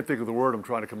 I can't think of the word I'm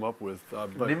trying to come up with.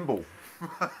 But, nimble.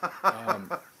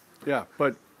 Yeah,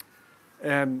 but,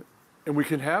 and we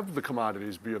can have the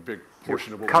commodities be a big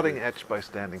portion of what cutting edge by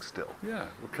standing still. Yeah,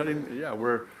 we're cutting, yeah,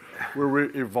 we're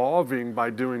we're evolving by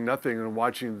doing nothing and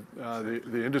watching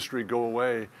the industry go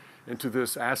away into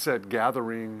this asset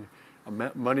gathering,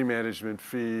 money management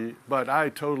fee. But I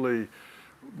totally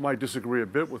might disagree a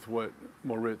bit with what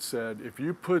Moritz said. If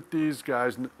you put these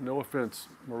guys, no offense,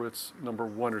 Moritz, number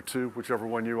 1 or 2, whichever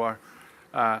one you are,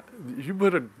 you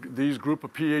put these group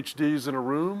of PhDs in a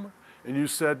room and you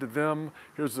said to them,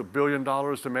 here's $1 billion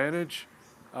to manage,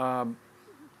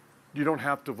 you don't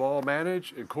have to vol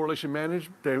manage and correlation manage,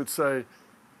 they would say,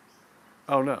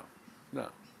 oh no.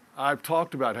 I've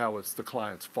talked about how it's the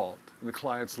client's fault and the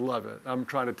clients love it. I'm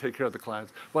trying to take care of the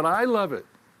clients, but I love it.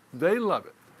 They love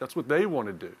it. That's what they want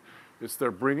to do. It's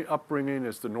their upbringing,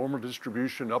 it's the normal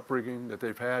distribution upbringing that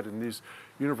they've had in these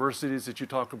universities that you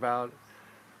talk about.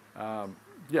 They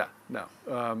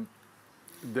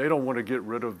don't want to get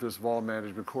rid of this vol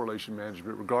management, correlation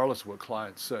management, regardless of what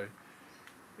clients say.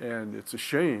 And it's a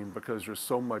shame because there's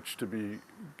so much to be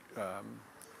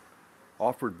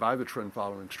offered by the trend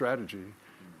following strategy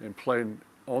and playing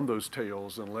on those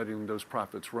tails and letting those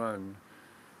profits run.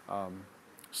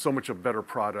 So much a better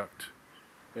product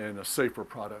and a safer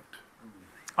product.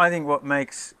 I think what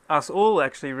makes us all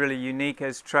actually really unique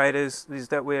as traders is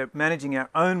that we're managing our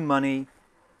own money.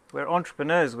 We're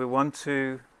entrepreneurs. We want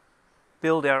to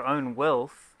build our own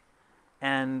wealth,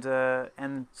 and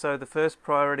so the first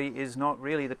priority is not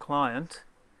really the client,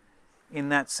 in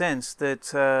that sense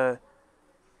that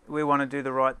we want to do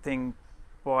the right thing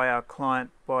by our client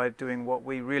by doing what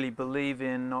we really believe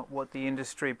in, not what the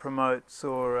industry promotes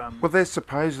or... Well, they're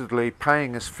supposedly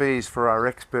paying us fees for our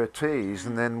expertise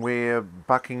and then we're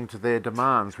bucking to their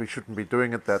demands. We shouldn't be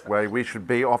doing it that way. We should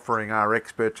be offering our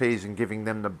expertise and giving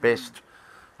them the best,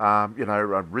 a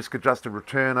risk-adjusted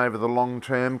return over the long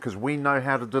term because we know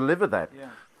how to deliver that. Yeah.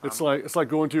 It's like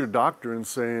going to your doctor and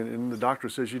saying, and the doctor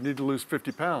says you need to lose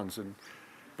 50 pounds,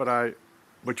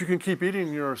 but you can keep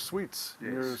eating your sweets,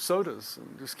 yes, your sodas,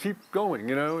 and just keep going,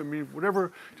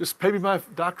 whatever, just pay me my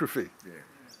doctor fee. Yeah.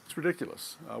 It's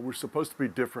ridiculous. We're supposed to be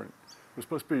different. We're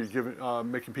supposed to be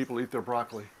making people eat their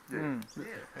broccoli. Yeah. Mm. Yeah.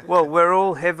 Well, we're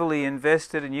all heavily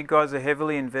invested, and you guys are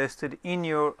heavily invested in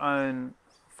your own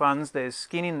funds. There's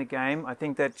skin in the game. I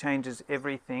think that changes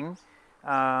everything.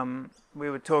 We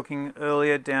were talking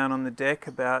earlier down on the deck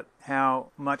about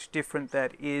how much different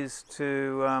that is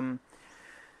to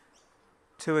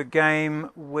a game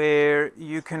where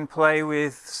you can play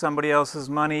with somebody else's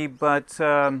money, but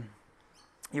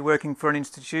you're working for an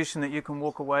institution that you can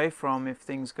walk away from if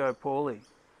things go poorly.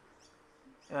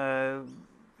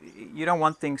 You don't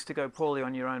want things to go poorly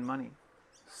on your own money.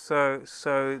 So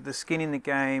the skin in the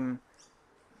game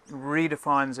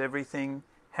redefines everything,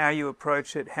 how you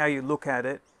approach it, how you look at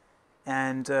it,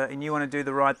 and you want to do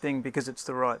the right thing because it's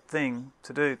the right thing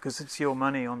to do, because it's your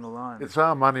money on the line. It's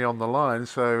our money on the line,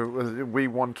 so we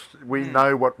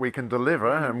know what we can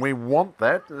deliver, and we want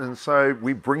that, and so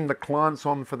we bring the clients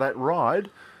on for that ride,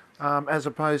 as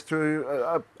opposed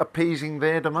to appeasing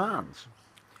their demands.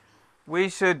 We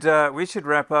should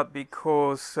wrap up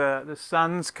because the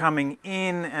sun's coming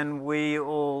in, and we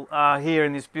all are here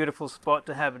in this beautiful spot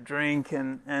to have a drink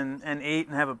and eat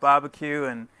and have a barbecue,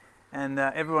 and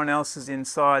everyone else is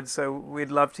inside, so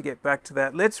we'd love to get back to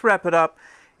that. Let's wrap it up.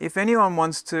 If anyone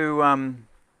wants to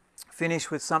finish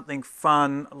with something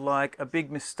fun, like a big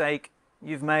mistake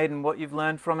you've made and what you've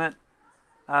learned from it,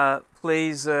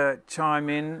 please chime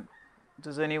in.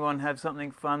 Does anyone have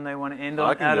something fun they want to end on?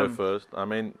 I can Adam? go first. I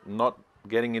mean, not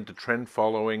getting into trend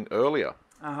following earlier.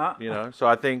 So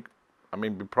I think, we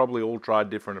probably all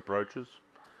tried different approaches.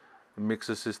 A mix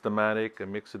of systematic, a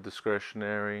mix of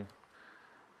discretionary.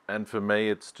 And for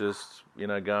me, it's just,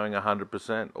 going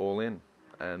 100% all in.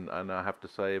 And I have to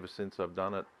say, ever since I've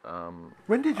done it.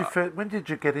 When did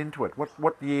you get into it?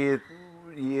 What year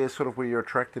sort of were you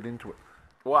attracted into it?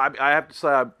 Well, I have to say,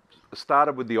 I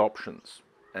started with the options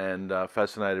and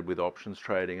fascinated with options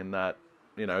trading, and that,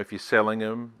 if you're selling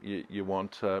them, you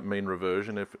want mean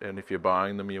reversion, and if you're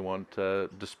buying them, you want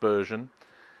dispersion.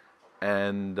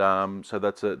 And so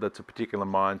that's a particular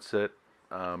mindset.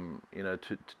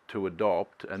 To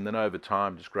adopt, and then over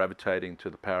time just gravitating to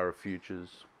the power of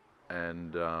futures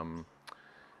and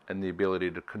the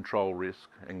ability to control risk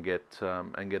and get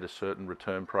a certain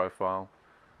return profile.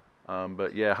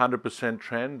 But yeah, 100%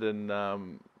 trend and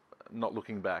not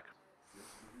looking back.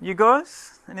 You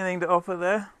guys, anything to offer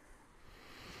there?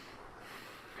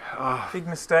 Big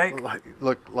mistake.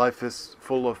 Look, life is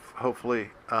full of hopefully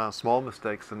small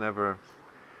mistakes and never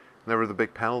the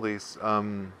big penalties.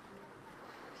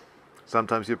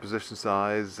 Sometimes your position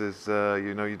size is,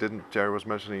 Jerry was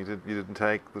mentioning you didn't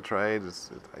take the trade,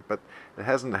 but it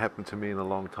hasn't happened to me in a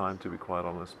long time, to be quite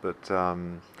honest. But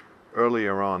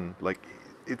earlier on,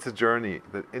 it's a journey,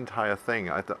 the entire thing.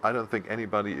 I don't think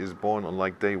anybody is born on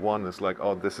like day one. It's like,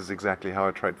 oh, this is exactly how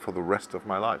I trade for the rest of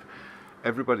my life.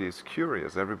 Everybody is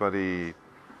curious. Everybody,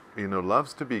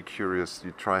 loves to be curious.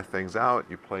 You try things out.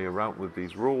 You play around with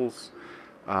these rules,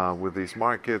 with these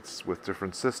markets, with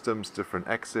different systems, different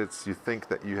exits. You think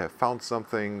that you have found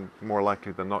something. More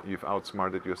likely than not, you've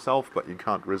outsmarted yourself, but you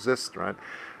can't resist, right?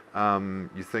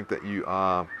 You think that you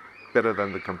are better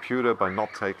than the computer by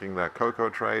not taking that cocoa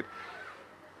trade.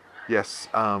 Yes,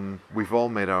 we've all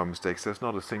made our mistakes. There's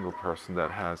not a single person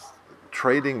that has.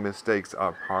 Trading mistakes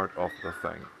are part of the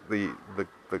thing.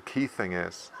 The key thing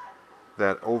is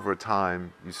that over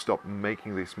time you stop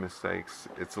making these mistakes.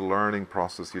 It's a learning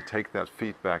process. You take that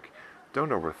feedback. Don't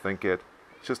overthink it.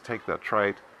 Just take that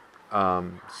trade.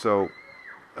 So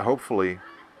hopefully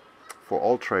for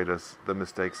all traders the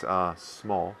mistakes are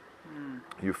small.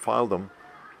 You file them.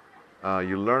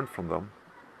 You learn from them.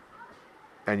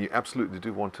 And you absolutely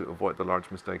do want to avoid the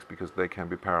large mistakes because they can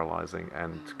be paralyzing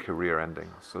and career-ending.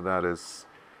 So that is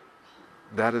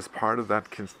part of that.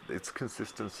 It's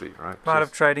consistency, right? Part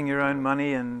of trading your own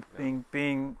money and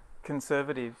being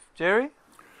conservative. Jerry?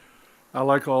 I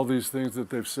like all these things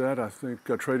that they've said. I think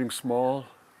trading small,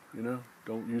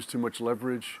 don't use too much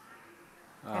leverage.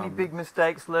 Any big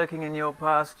mistakes lurking in your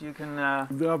past you can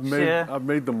share? I've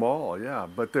made them all, yeah.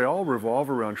 But they all revolve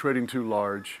around trading too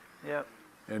large. Yep.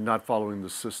 And not following the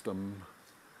system.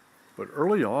 But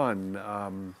early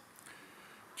on,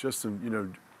 just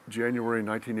in January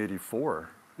 1984,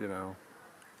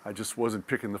 I just wasn't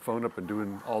picking the phone up and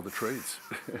doing all the trades.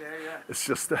 Yeah. It's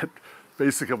just that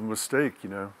basic of a mistake,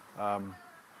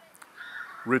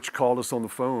 Rich called us on the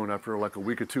phone after like a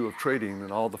week or two of trading,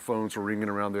 and all the phones were ringing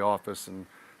around the office, and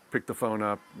picked the phone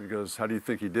up. He goes, "How do you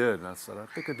think he did?" And I said, "I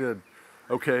think I did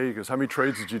okay." He goes, "How many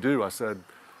trades did you do?" I said,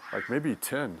 "Like maybe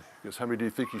 10. He goes, "How many do you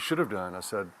think you should have done?" I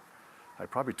said,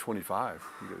 "Probably 25.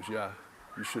 He goes, "Yeah,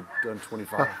 you should have done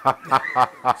 25.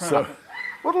 So,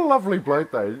 what a lovely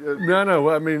bloke, though. No,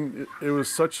 I mean, it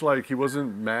was such like, he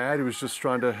wasn't mad. He was just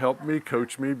trying to help me,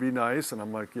 coach me, be nice. And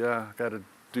I'm like, yeah, I got to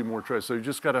do more trades. So you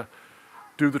just got to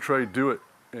do the trade, do it,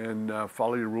 and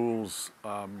follow your rules.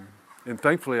 And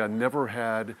thankfully, I never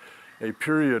had a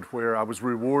period where I was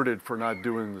rewarded for not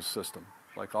doing the system.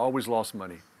 Like, I always lost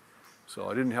money. So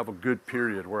I didn't have a good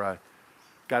period where I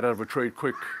got out of a trade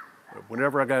quick.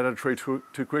 Whenever I got out of a trade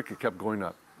too quick, it kept going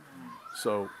up.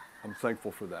 So I'm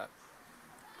thankful for that.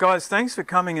 Guys, thanks for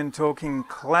coming and talking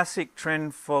classic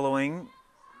trend following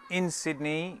in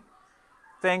Sydney.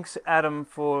 Thanks, Adam,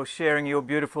 for sharing your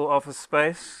beautiful office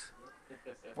space.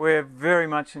 We're very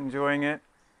much enjoying it.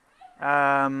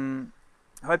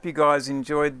 Hope you guys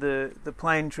enjoyed the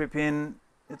plane trip in.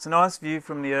 It's a nice view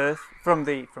from the earth, from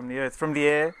the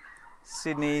air.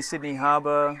 Sydney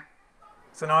Harbour.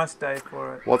 It's a nice day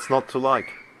for it. What's not to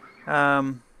like?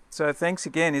 So thanks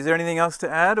again. Is there anything else to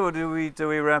add, or do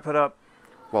we wrap it up?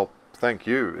 Well, thank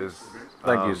you.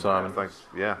 Thank you, Simon. Thanks.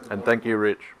 Yeah. And thank you,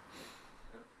 Rich.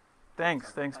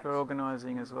 Thanks for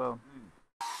organising as well.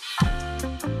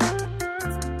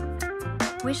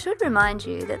 We should remind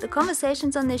you that the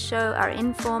conversations on this show are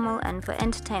informal and for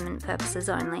entertainment purposes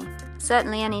only.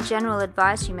 Certainly any general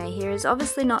advice you may hear is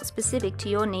obviously not specific to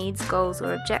your needs, goals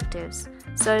or objectives,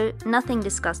 so nothing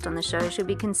discussed on the show should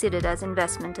be considered as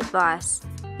investment advice.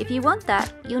 If you want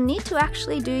that, you'll need to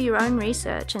actually do your own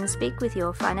research and speak with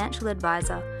your financial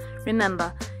advisor.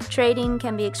 Remember, trading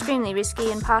can be extremely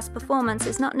risky and past performance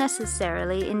is not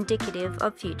necessarily indicative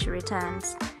of future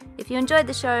returns. If you enjoyed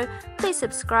the show, please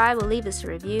subscribe or leave us a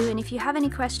review, and if you have any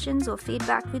questions or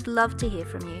feedback, we'd love to hear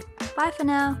from you. Bye for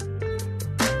now.